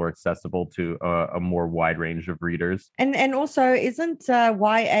made them more accessible to a more wide range of readers. And also, isn't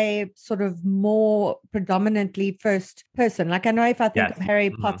YA sort of more predominantly first person? Like I know if I think of Harry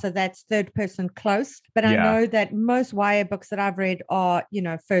Potter, that's third person close, but I know that most YA books that I've read are,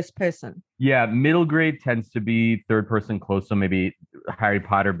 first person. Yeah, middle grade tends to be third person close. So maybe Harry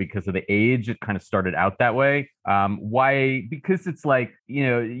Potter, because of the age, it kind of started out that way. YA, because it's like,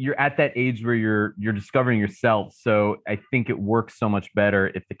 you're at that age where you're discovering yourself. So I think it works so much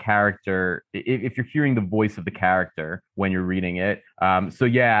better if the character, if you're hearing the voice of the character when you're reading it. So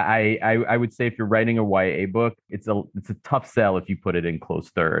yeah, I would say if you're writing a YA book, it's a tough sell if you put it in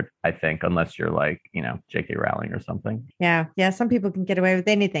close third, I think, unless you're like, J.K. Rowling or something. Yeah. Some people can get away with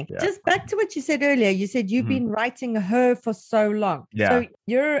anything. Yeah. Just back to what you said earlier. You said you've been writing her for so long. Yeah. So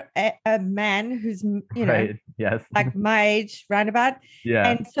you're a man who's, right. Yes. like my age, roundabout. Yeah.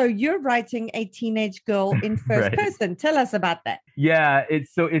 And so you're writing a teenage girl in first Right. person. Tell us about that. Yeah, it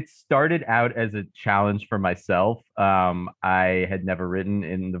started out as a challenge for myself. I had never written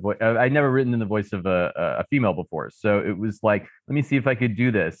in the voice. I'd never written in the voice of a female before, so it was like, let me see if I could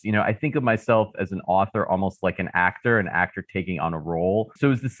do this. I think of myself as an author, almost like an actor taking on a role. So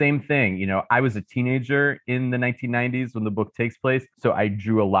it was the same thing. I was a teenager in the 1990s when the book takes place, so I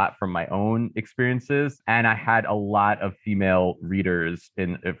drew a lot from my own experiences, and I had a lot of female readers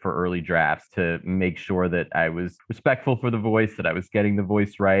for early drafts to make sure that I was respectful for the voice, that I was getting the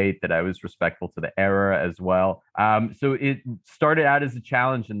voice right, that I was respectful to the era as well. So it started out as a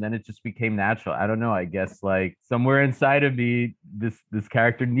challenge, and then it just became natural. I don't know. I guess like somewhere inside of me, this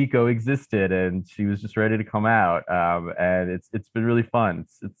character Nico existed, and she was just ready to come out. And it's been really fun.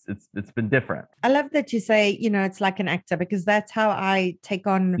 It's been different. I love that you say, it's like an actor, because that's how I take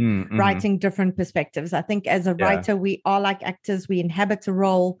on writing different perspectives. I think as a writer, we are like actors. We inhabit a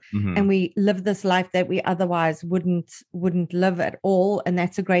role, and we live this life that we otherwise wouldn't live at all. And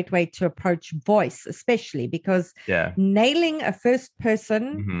that's a great way to approach voice, especially because nailing a first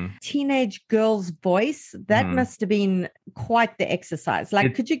person teenage girl's voice, that must have been quite the exercise.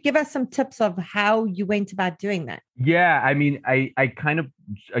 Like, could you give us some tips of how you went about doing that? Yeah, I mean, I kind of,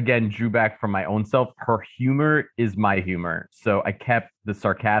 again, drew back from my own self. Her humor is my humor. So I kept the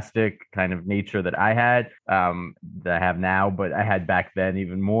sarcastic kind of nature that I had, that I have now, but I had back then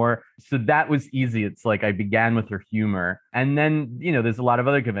even more. So that was easy. It's like I began with her humor. And then, there's a lot of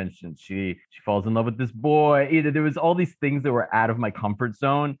other conventions. She falls in love with this boy. There was all these things that were out of my comfort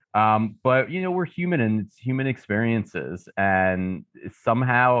zone. But, we're human, and it's human experiences. And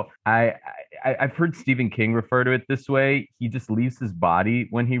somehow I've heard Stephen King refer to it this way. He just leaves his body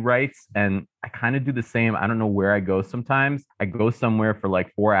when he writes. And I kind of do the same. I don't know where I go sometimes. I go somewhere for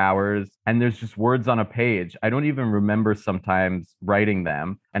like 4 hours, and there's just words on a page. I don't even remember sometimes writing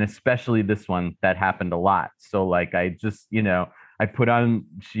them. And especially this one, that happened a lot. So like I just, I put on,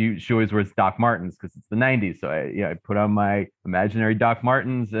 she always wears Doc Martens because it's the 90s. So I put on my imaginary Doc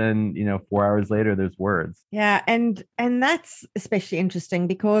Martens, and 4 hours later there's words. Yeah, and that's especially interesting,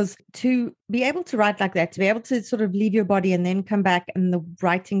 because to be able to write like that, to be able to sort of leave your body and then come back and the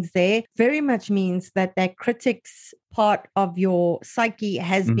writing's there, very much means that critic's part of your psyche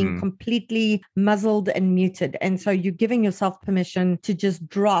has been completely muzzled and muted. And so you're giving yourself permission to just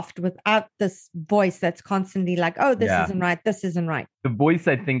draft without this voice that's constantly like, oh, this isn't right. This isn't right. The voice,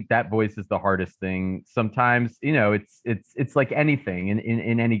 I think that voice is the hardest thing. Sometimes, it's like anything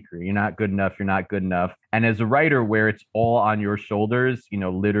in any career. You're not good enough. You're not good enough. And as a writer, where it's all on your shoulders,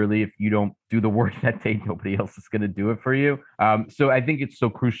 literally, if you don't do the work that day, nobody else is going to do it for you. So I think it's so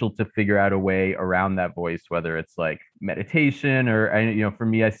crucial to figure out a way around that voice, whether it's like meditation or, for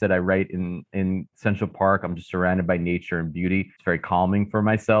me, I said I write in Central Park. I'm just surrounded by nature and beauty. It's very calming for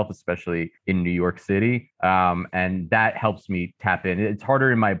myself, especially in New York City. And that helps me tap in. It's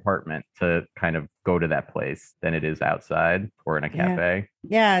harder in my apartment to kind of go to that place than it is outside or in a cafe.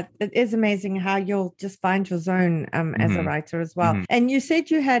 Yeah, it is amazing how you'll just find your zone as a writer as well. And you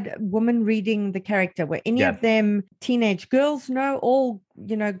said you had women reading the character. Were any of them teenage girls? No, all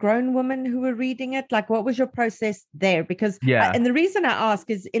grown women who were reading it? Like, what was your process there? Because and the reason I ask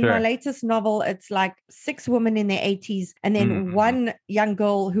is in my latest novel, it's like 6 women in their 80s and then one young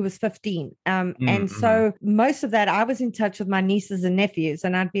girl who was 15. And so most of that, I was in touch with my nieces and nephews,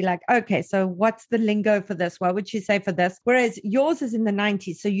 and I'd be like, okay, so what's the lingo for this? What would you say for this? Whereas yours is in the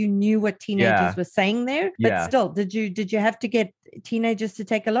 90s, so you knew what teenagers were saying there. But still, did you have to get teenagers to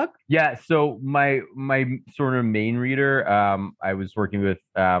take a look? Yeah. So my sort of main reader, I was working with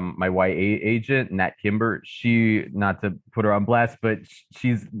my YA agent, Nat Kimber. She, not to put her on blast, but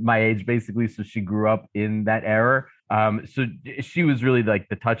she's my age basically. So she grew up in that era. So she was really like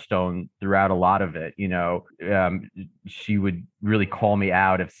the touchstone throughout a lot of it. She would really call me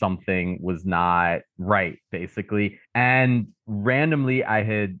out if something was not right, basically. And randomly, I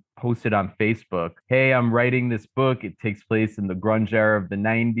had posted on Facebook, hey, I'm writing this book. It takes place in the grunge era of the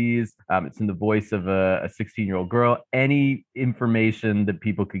 90s. It's in the voice of a 16-year-old girl. Any information that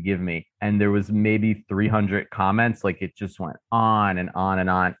people could give me. And there was maybe 300 comments. Like, it just went on and on and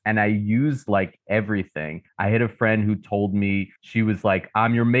on. And I used like everything. I had a friend who told me, she was like,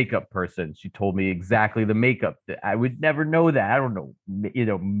 I'm your makeup person. She told me exactly the makeup. I would never know that. I don't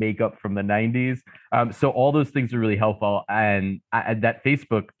know, makeup from the 90s. So all those things are really helpful. And that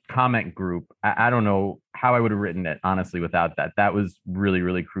Facebook comment group, I don't know how I would have written it, honestly, without that. That was really,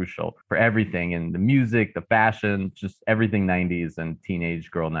 really crucial for everything, and the music, the fashion, just everything 90s and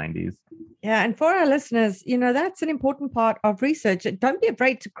teenage girl 90s. Yeah. And for our listeners, that's an important part of research. Don't be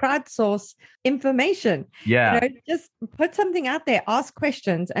afraid to crowdsource information. Yeah. Just put something out there, ask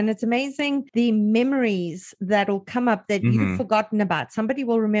questions. And it's amazing the memories that'll come up that you've forgotten about. Somebody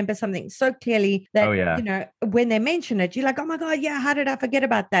will remember something so clearly that, when they mention it, you're like, oh my God, yeah, how did I forget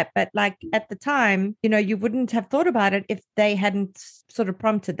about that? But like at the time, you wouldn't have thought about it if they hadn't sort of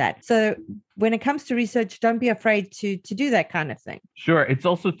prompted that. So when it comes to research, don't be afraid to do that kind of thing. Sure. It's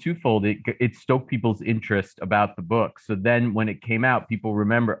also twofold. It stoked people's interest about the book. So then when it came out, people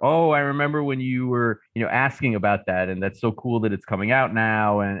remember, oh, I remember when you were, asking about that. And that's so cool that it's coming out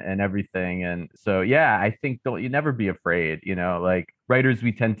now and everything. And so, yeah, I think you never be afraid, like writers,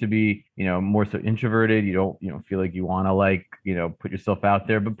 we tend to be, more so introverted. You don't, feel like you want to put yourself out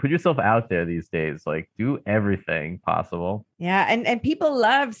there, but put yourself out there these days, like do everything possible. Yeah. And people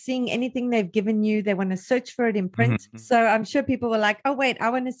love seeing anything they've given you. They want to search for it in print. So I'm sure people were like, oh, wait, I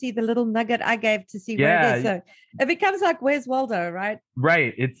want to see the little nugget I gave to see where it is. So it becomes like, where's Waldo, right?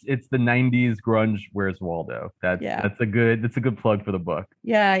 Right. It's the 90s grunge, Where's Waldo? That's a good plug for the book.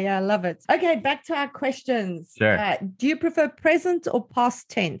 Yeah. I love it. Okay. Back to our questions. Sure. Do you prefer present or past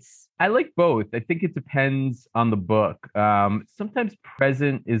tense? I like both. I think it depends on the book. Sometimes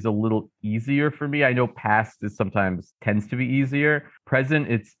present is a little easier for me. I know past is sometimes tends to be easier.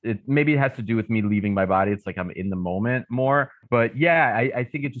 Present, maybe it has to do with me leaving my body. It's like I'm in the moment more. But yeah, I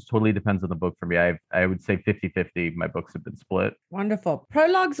think it just totally depends on the book for me. I would say 50-50. My books have been split. Wonderful.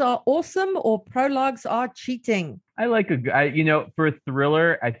 Prologues are awesome or prologues are cheating? I like for a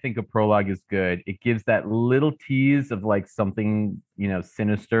thriller, I think a prologue is good. It gives that little tease of like something,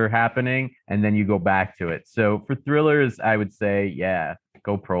 sinister happening, and then you go back to it. So for thrillers, I would say, yeah,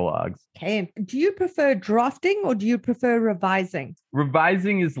 go prologues. Okay. Do you prefer drafting or do you prefer revising?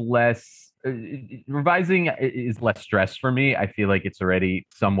 Revising is less stress for me. I feel like it's already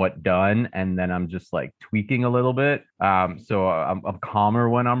somewhat done, and then I'm just like tweaking a little bit. So I'm calmer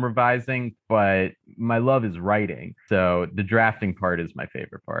when I'm revising, but my love is writing. So the drafting part is my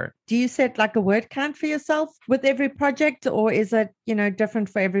favorite part. Do you set like a word count for yourself with every project, or is it, different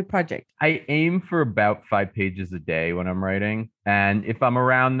for every project? I aim for about 5 pages a day when I'm writing. And if I'm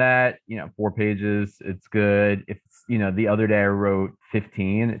around that, 4 pages, it's good. If the other day I wrote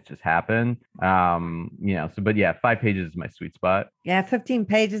 15, it just happened. But yeah, 5 pages is my sweet spot. Yeah, 15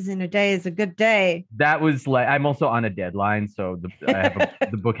 pages in a day is a good day. That was like, I'm also on a deadline. So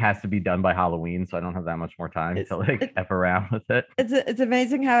the book has to be done by Halloween. So I don't have that much more time to like F around with it. It's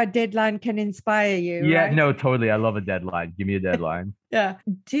amazing how a deadline can inspire you. Yeah, right? No, totally. I love a deadline. Give me a deadline. Yeah.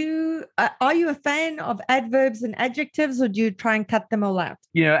 Are you a fan of adverbs and adjectives, or do you try and cut them all out?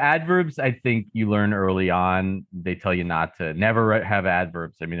 Adverbs, I think you learn early on. They tell you not to never have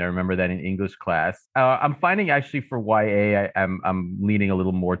adverbs. I mean, I remember that in English class. I'm finding actually for YA, I'm leaning a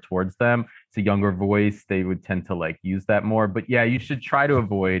little more towards them. It's a younger voice. They would tend to like use that more. But yeah, you should try to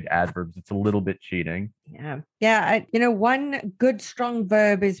avoid adverbs. It's a little bit cheating. Yeah. One good strong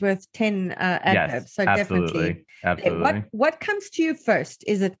verb is worth 10 adverbs. Yes, so absolutely. Absolutely. What comes to you first?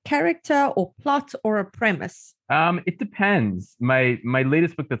 Is it character or plot or a premise? It depends. My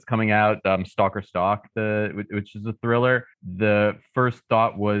latest book that's coming out, Stalker Stalk, which is a thriller. The first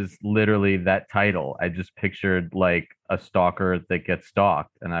thought was literally that title. I just pictured like a stalker that gets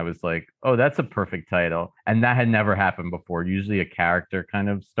stalked, and I was like, oh, that's a perfect title. And that had never happened before. Usually a character kind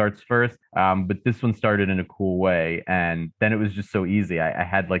of starts first, but this one started in a cool way, and then it was just so easy. I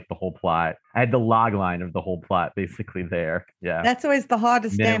had like the whole plot. I had the log line of the whole plot basically there. Yeah, that's always the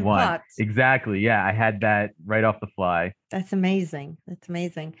hardest damn part. Exactly. Yeah, I had that right off the fly. That's amazing.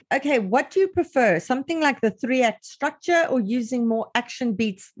 Okay, what do you prefer? Something like the 3-act structure, or using more action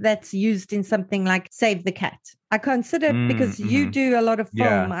beats that's used in something like Save the Cat? I consider, because you do a lot of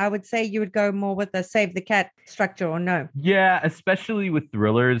film, I would say you would go more with the Save the Cat structure, or no? Yeah, especially with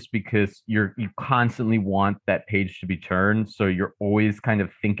thrillers, because you constantly want that page to be turned. So you're always kind of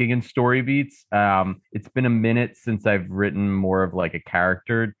thinking in story beats. It's been a minute since I've written more of like a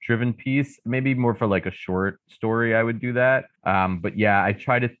character driven piece, maybe more for like a short story. I would do that. But yeah,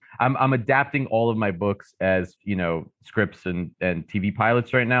 I'm adapting all of my books as, scripts and TV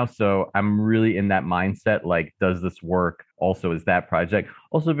pilots right now. So I'm really in that mindset. Like, does this work also as that project?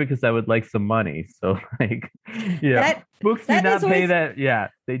 Also because I would like some money. So like, books do not pay that. Yeah,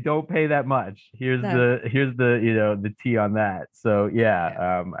 they don't pay that much. Here's the the tea on that. So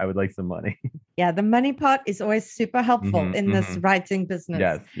I would like some money. Yeah, the money part is always super helpful in this writing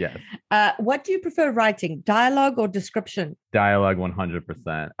business. Yes. What do you prefer writing, dialogue or description? Dialogue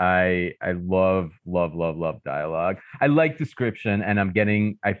 100%. I love dialogue. I like description, and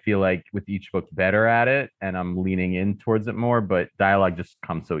I feel like with each book better at it, and I'm leaning in towards it more, but dialogue just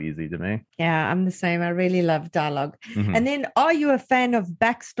comes so easy to me. Yeah, I'm the same. I really love dialogue. And then are you a fan of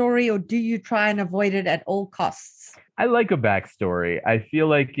backstory, or do you try and avoid it at all costs? I like a backstory. I feel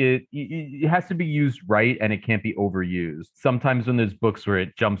like it has to be used right, and it can't be overused. Sometimes when there's books where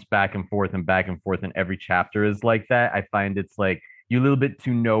it jumps back and forth, and every chapter is like that, I find it's like you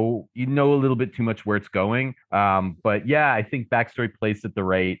know a little bit too much where it's going. But yeah, I think backstory placed at the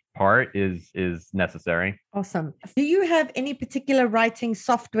right part is necessary. Awesome. Do you have any particular writing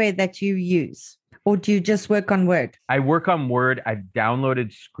software that you use? Or do you just work on Word? I work on Word. I've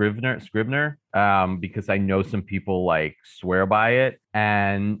downloaded Scrivener because I know some people like swear by it.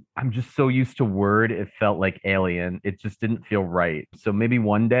 And I'm just so used to Word, it felt like alien. It just didn't feel right. So maybe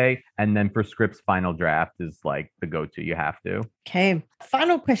one day. And then for scripts, Final Draft is like the go-to. You have to. Okay.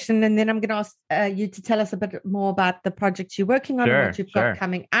 Final question. And then I'm going to ask you to tell us a bit more about the projects you're working on and what you've got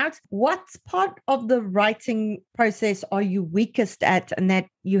coming out. What part of the writing process are you weakest at and that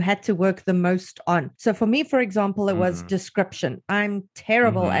you had to work the most on? So for me, for example, it was description. I'm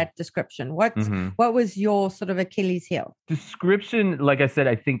terrible at description. What was your sort of Achilles heel? Description, like I said,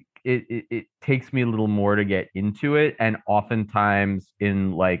 I think it takes me a little more to get into it. And oftentimes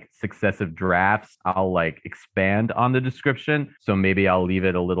in like successive drafts, I'll like expand on the description. So maybe I'll leave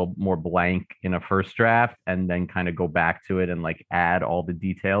it a little more blank in a first draft and then kind of go back to it and like add all the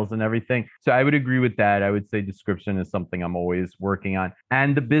details and everything. So I would agree with that. I would say description is something I'm always working on.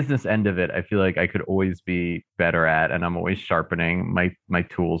 And the business end of it, I feel like I could always be better at, and I'm always sharpening my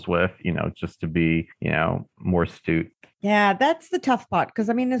tools with, just to be, more astute. Yeah, that's the tough part. Because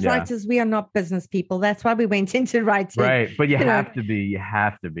I mean, as writers, we are not business people. That's why we went into writing. Right. But you have to be. You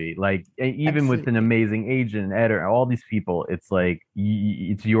have to be. Like, even with an amazing agent, editor, all these people, it's like,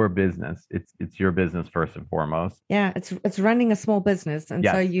 it's your business. It's your business first and foremost. Yeah, it's running a small business. And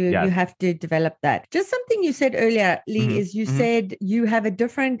so you have to develop that. Just something you said earlier, Lee, is you said you have a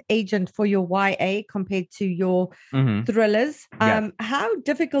different agent for your YA compared to your thrillers. How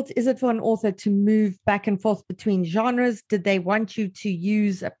difficult is it for an author to move back and forth between genres? Did they want you to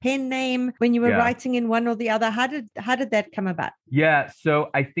use a pen name when you were writing in one or the other? How did that come about? Yeah, so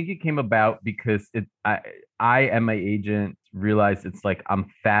I think it came about because I and my agent realized it's like I'm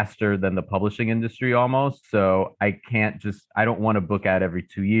faster than the publishing industry almost. So I don't want a book out every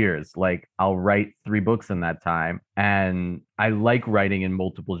 2 years. Like I'll write 3 books in that time. And I like writing in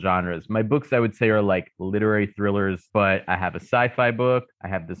multiple genres. My books, I would say, are like literary thrillers, but I have a sci-fi book. I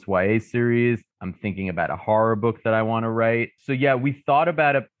have this YA series. I'm thinking about a horror book that I want to write. So yeah, we thought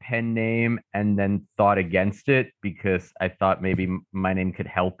about a pen name and then thought against it because I thought maybe my name could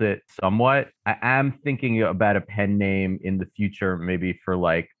help it somewhat. I am thinking about a pen name in the future, maybe for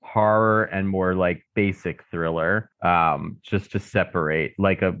like horror and more like basic thriller, just to separate,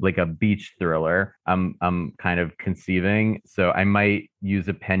 like a beach thriller. I'm kind of conceiving, so I might use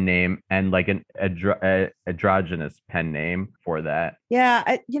a pen name and like an androgynous pen name for that.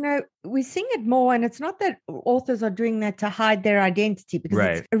 Yeah, we're seeing it more, and it's not that authors are doing that to hide their identity,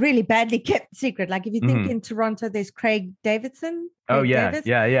 because it's a really badly kept secret. Like if you think in Toronto, there's Craig Davidson.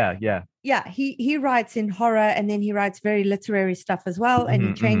 Yeah, he writes in horror, and then he writes very literary stuff as well, and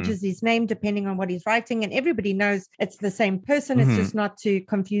he changes his name depending on what he's writing, and everybody knows it's the same person. It's just not to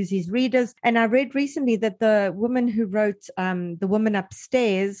confuse his readers. And I read recently that the woman who wrote The Woman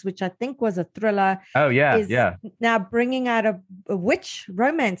Upstairs, which I think was a thriller, is now bringing out a witch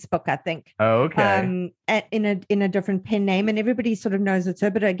romance book, I think. Oh, okay. In a different pen name, and everybody sort of knows it's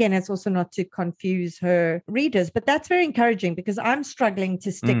her. But again, it's also not to confuse her readers. But that's very encouraging, because I'm struggling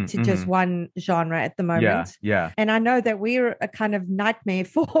to stick to just one genre at the moment. Yeah. And I know that we're a kind of nightmare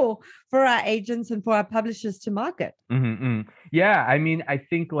for our agents and for our publishers to market. Yeah, I mean, I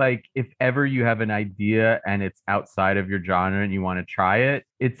think like if ever you have an idea and it's outside of your genre and you want to try it,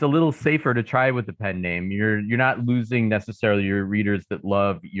 it's a little safer to try with the pen name. You're not losing necessarily your readers that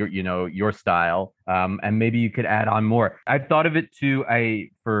love your style. And maybe you could add on more. I've thought of it too.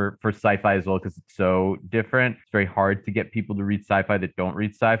 For sci-fi as well, because it's so different. It's very hard to get people to read sci-fi that don't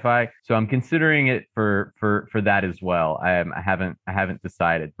read sci-fi. So I'm considering it for that as well. I haven't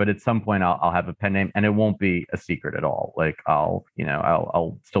decided, but at some point I'll have a pen name, and it won't be a secret at all. Like I'll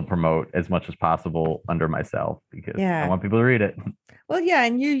still promote as much as possible under myself, because I want people to read it. Well, yeah,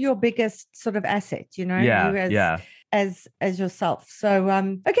 and your biggest sort of asset, as yourself. So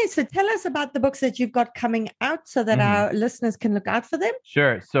okay, so tell us about the books that you've got coming out so that our listeners can look out for them.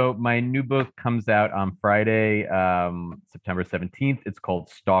 Sure. So my new book comes out on Friday, September 17th. It's called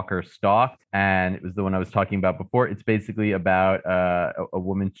Stalker Stalked, and it was the one I was talking about before. It's basically about a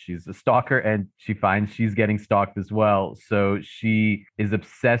woman. She's a stalker, and she finds she's getting stalked as well. So she is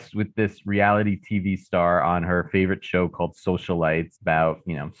obsessed with this reality TV star on her favorite show called Socialites, about,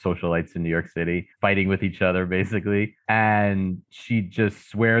 socialites in New York City fighting with each other, basically. And she just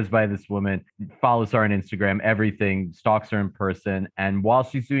swears by this woman, follows her on Instagram, everything, stalks her in person. And while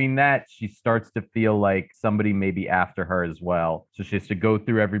she's doing that, she starts to feel like somebody may be after her as well. So she has to go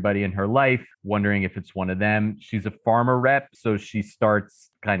through everybody in her life, wondering if it's one of them. She's a pharma rep, so she starts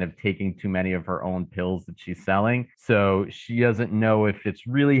kind of taking too many of her own pills that she's selling. So she doesn't know if it's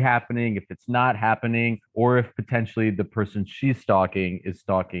really happening, if it's not happening, or if potentially the person she's stalking is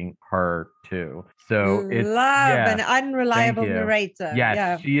stalking her too. So it's an unreliable narrator.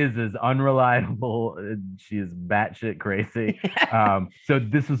 Yes, she is as unreliable. She is batshit crazy. So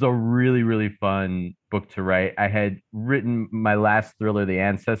this was a really, really fun book to write. I had written my last thriller, The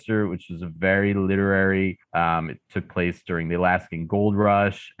Ancestor, which was a very literary. It took place during the Alaskan Gold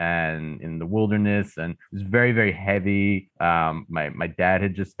Rush and in the wilderness, and it was very, very heavy. My dad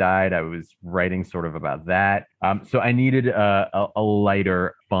had just died. I was writing sort of about that. So I needed a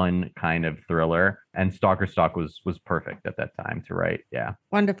lighter, fun kind of thriller, and Stalker Stalk was perfect at that time to write. Yeah.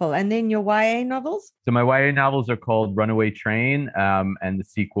 Wonderful. And then your YA novels? So my YA novels are called Runaway Train, and the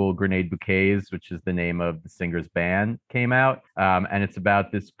sequel Grenade Bouquets, which is the name of the singer's band, came out. And it's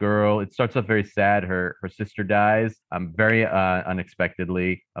about this girl. It starts off very sad. Her sister dies very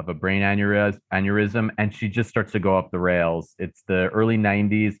unexpectedly of a brain aneurysm, and she just starts to go off the rails. It's the early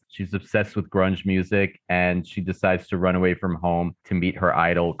 90s. She's obsessed with grunge music, and she decides to run away from home to meet her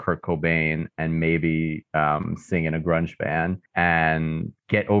idol, Kurt Cobain, and maybe sing in a grunge band and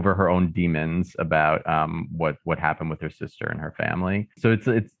get over her own demons about what happened with her sister and her family. So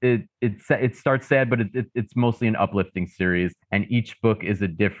it starts sad, but it's mostly an uplifting series, and each book is a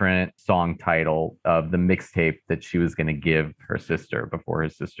different song title of the mixtape that she was going to give her sister before her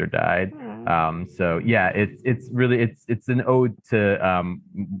sister died. So yeah, it's really an ode to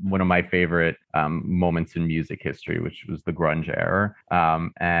one of my favorite moments in music history, which was the grunge era,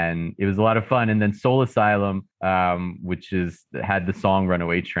 and it was a lot of fun. And then Soul Asylum, which had the song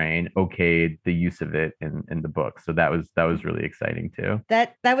Runaway Train, okayed the use of it in the book. So that was really exciting too.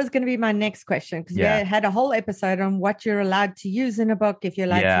 That was going to be my next question, because we had a whole episode on what you're allowed to use in a book, if you're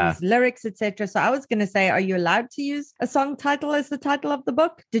allowed to use lyrics, etc. So I was going to say, are you allowed to use a song title as the title of the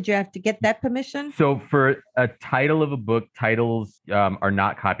book? Did you have to get that permission? So for a title of a book, titles are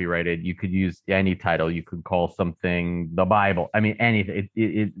not copyrighted. You could use any title. You could call something the Bible. I mean, anything.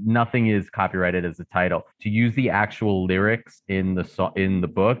 Nothing is copyrighted as a title. To use the actual lyrics in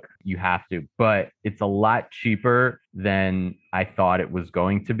the book, you have to, but it's a lot cheaper than I thought it was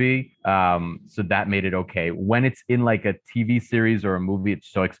going to be. So that made it okay. When it's in like a TV series or a movie,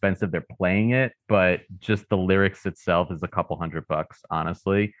 it's so expensive they're playing it, but just the lyrics itself is a couple $100,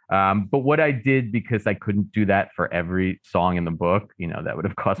 honestly. But what I did, because I couldn't do that for every song in the book, that would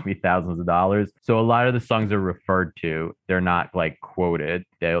have cost me thousands of dollars. So a lot of the songs are referred to. They're not like quoted.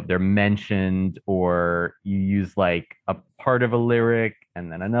 They're mentioned, or you use like a part of a lyric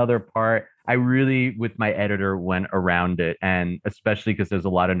and then another part. I really, with my editor, went around it, and especially because there's a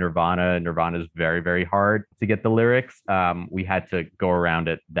lot of Nirvana. Nirvana is very, very hard to get the lyrics. We had to go around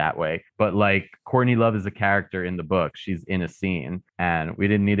it that way. But like Courtney Love is a character in the book. She's in a scene, and we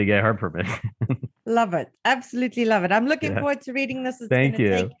didn't need to get her permission. Love it. Absolutely love it. I'm looking forward to reading this. It's Thank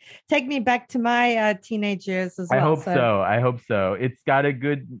you. Take me back to my teenage years as well. I hope so. It's got a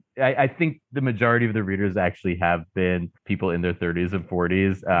good, I think the majority of the readers actually have been people in their 30s and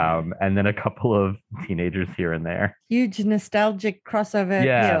 40s, and then a couple of teenagers here and there. Huge nostalgic crossover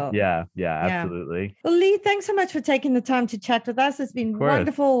appeal. Yeah, absolutely. Well, Lee, thanks so much for taking the time to chat with us. It's been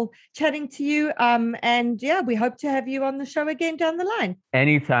wonderful chatting to you. And we hope to have you on the show again down the line.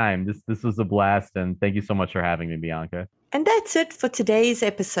 Anytime. This was a blast, and thank you so much for having me, Bianca. And that's it for today's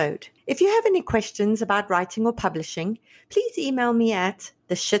episode. If you have any questions about writing or publishing, please email me at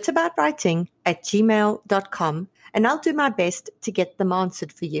theshitaboutwriting@gmail.com, and I'll do my best to get them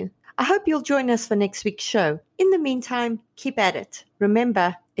answered for you. I hope you'll join us for next week's show. In the meantime, keep at it.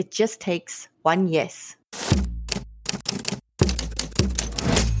 Remember, it just takes one yes.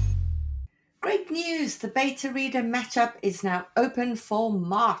 Great news! The Beta Reader Matchup is now open for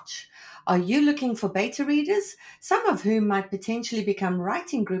March. Are you looking for beta readers, some of whom might potentially become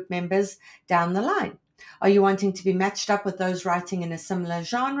writing group members down the line? Are you wanting to be matched up with those writing in a similar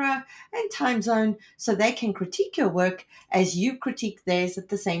genre and time zone so they can critique your work as you critique theirs at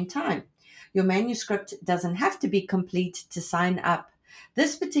the same time? Your manuscript doesn't have to be complete to sign up.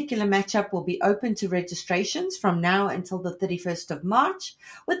 This particular matchup will be open to registrations from now until the 31st of March,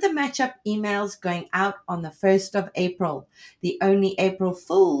 with the matchup emails going out on the 1st of April. The only April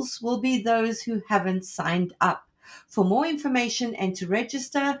Fools will be those who haven't signed up. For more information and to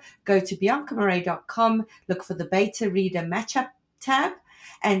register, go to biancamarais.com, look for the Beta Reader Matchup tab,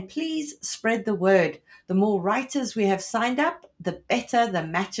 and please spread the word. The more writers we have signed up, the better the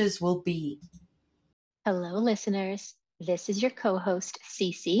matches will be. Hello, listeners. This is your co-host,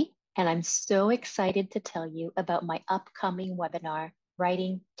 Cece, and I'm so excited to tell you about my upcoming webinar,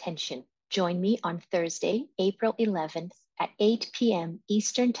 Writing Tension. Join me on Thursday, April 11th at 8 p.m.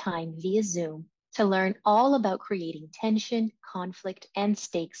 Eastern Time via Zoom to learn all about creating tension, conflict, and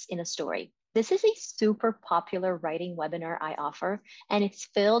stakes in a story. This is a super popular writing webinar I offer, and it's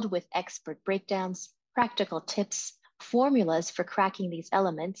filled with expert breakdowns, practical tips, formulas for cracking these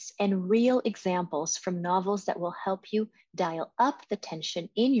elements, and real examples from novels that will help you dial up the tension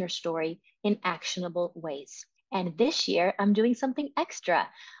in your story in actionable ways. And this year, I'm doing something extra.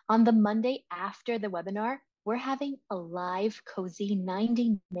 On the Monday after the webinar, we're having a live, cozy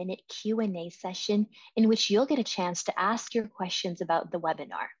 90-minute Q&A session in which you'll get a chance to ask your questions about the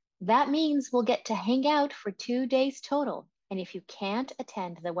webinar. That means we'll get to hang out for 2 days total. And if you can't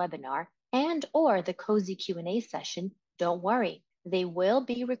attend the webinar and or the cozy Q&A session, don't worry. They will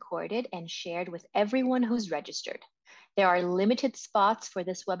be recorded and shared with everyone who's registered. There are limited spots for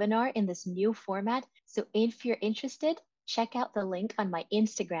this webinar in this new format, so if you're interested, check out the link on my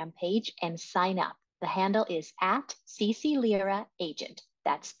Instagram page and sign up. The handle is @CeCelyra_agent.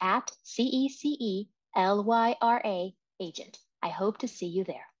 That's @CeCelyra agent. I hope to see you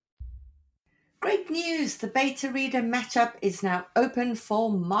there. Great news! The Beta Reader Matchup is now open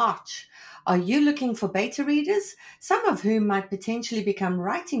for March. Are you looking for beta readers, some of whom might potentially become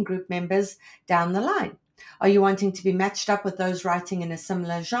writing group members down the line? Are you wanting to be matched up with those writing in a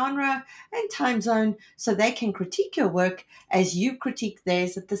similar genre and time zone so they can critique your work as you critique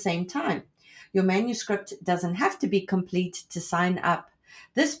theirs at the same time? Your manuscript doesn't have to be complete to sign up.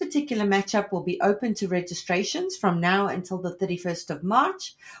 This particular matchup will be open to registrations from now until the 31st of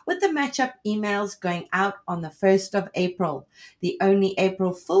March, with the matchup emails going out on the 1st of April. The only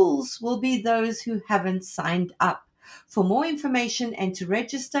April Fools will be those who haven't signed up. For more information and to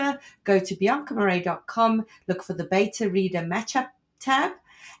register, go to biancamarais.com, look for the Beta Reader Matchup tab,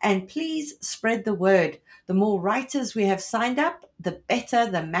 and please spread the word. The more writers we have signed up, the better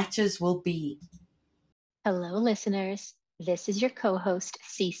the matches will be. Hello, listeners. This is your co-host,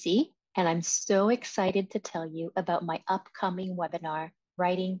 Cece, and I'm so excited to tell you about my upcoming webinar,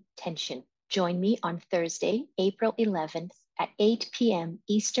 Writing Tension. Join me on Thursday, April 11th at 8 p.m.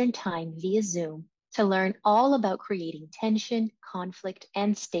 Eastern Time via Zoom to learn all about creating tension, conflict,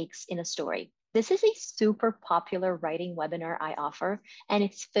 and stakes in a story. This is a super popular writing webinar I offer, and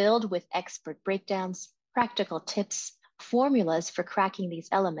it's filled with expert breakdowns, practical tips, formulas for cracking these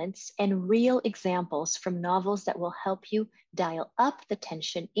elements, and real examples from novels that will help you dial up the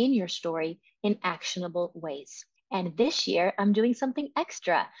tension in your story in actionable ways. And this year, I'm doing something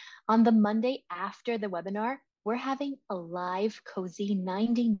extra. On the Monday after the webinar, we're having a live, cozy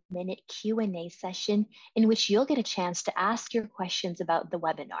 90-minute Q&A session in which you'll get a chance to ask your questions about the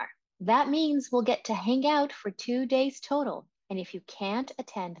webinar. That means we'll get to hang out for 2 days total. And if you can't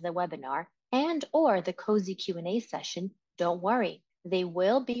attend the webinar and or the cozy Q&A session, don't worry. They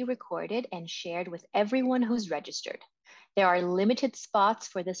will be recorded and shared with everyone who's registered. There are limited spots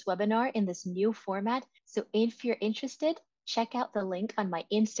for this webinar in this new format, so if you're interested, check out the link on my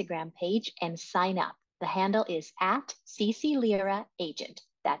Instagram page and sign up. The handle is @CeCelyra_agent.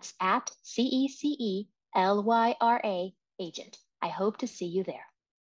 That's @CeCelyra_agent. I hope to see you there.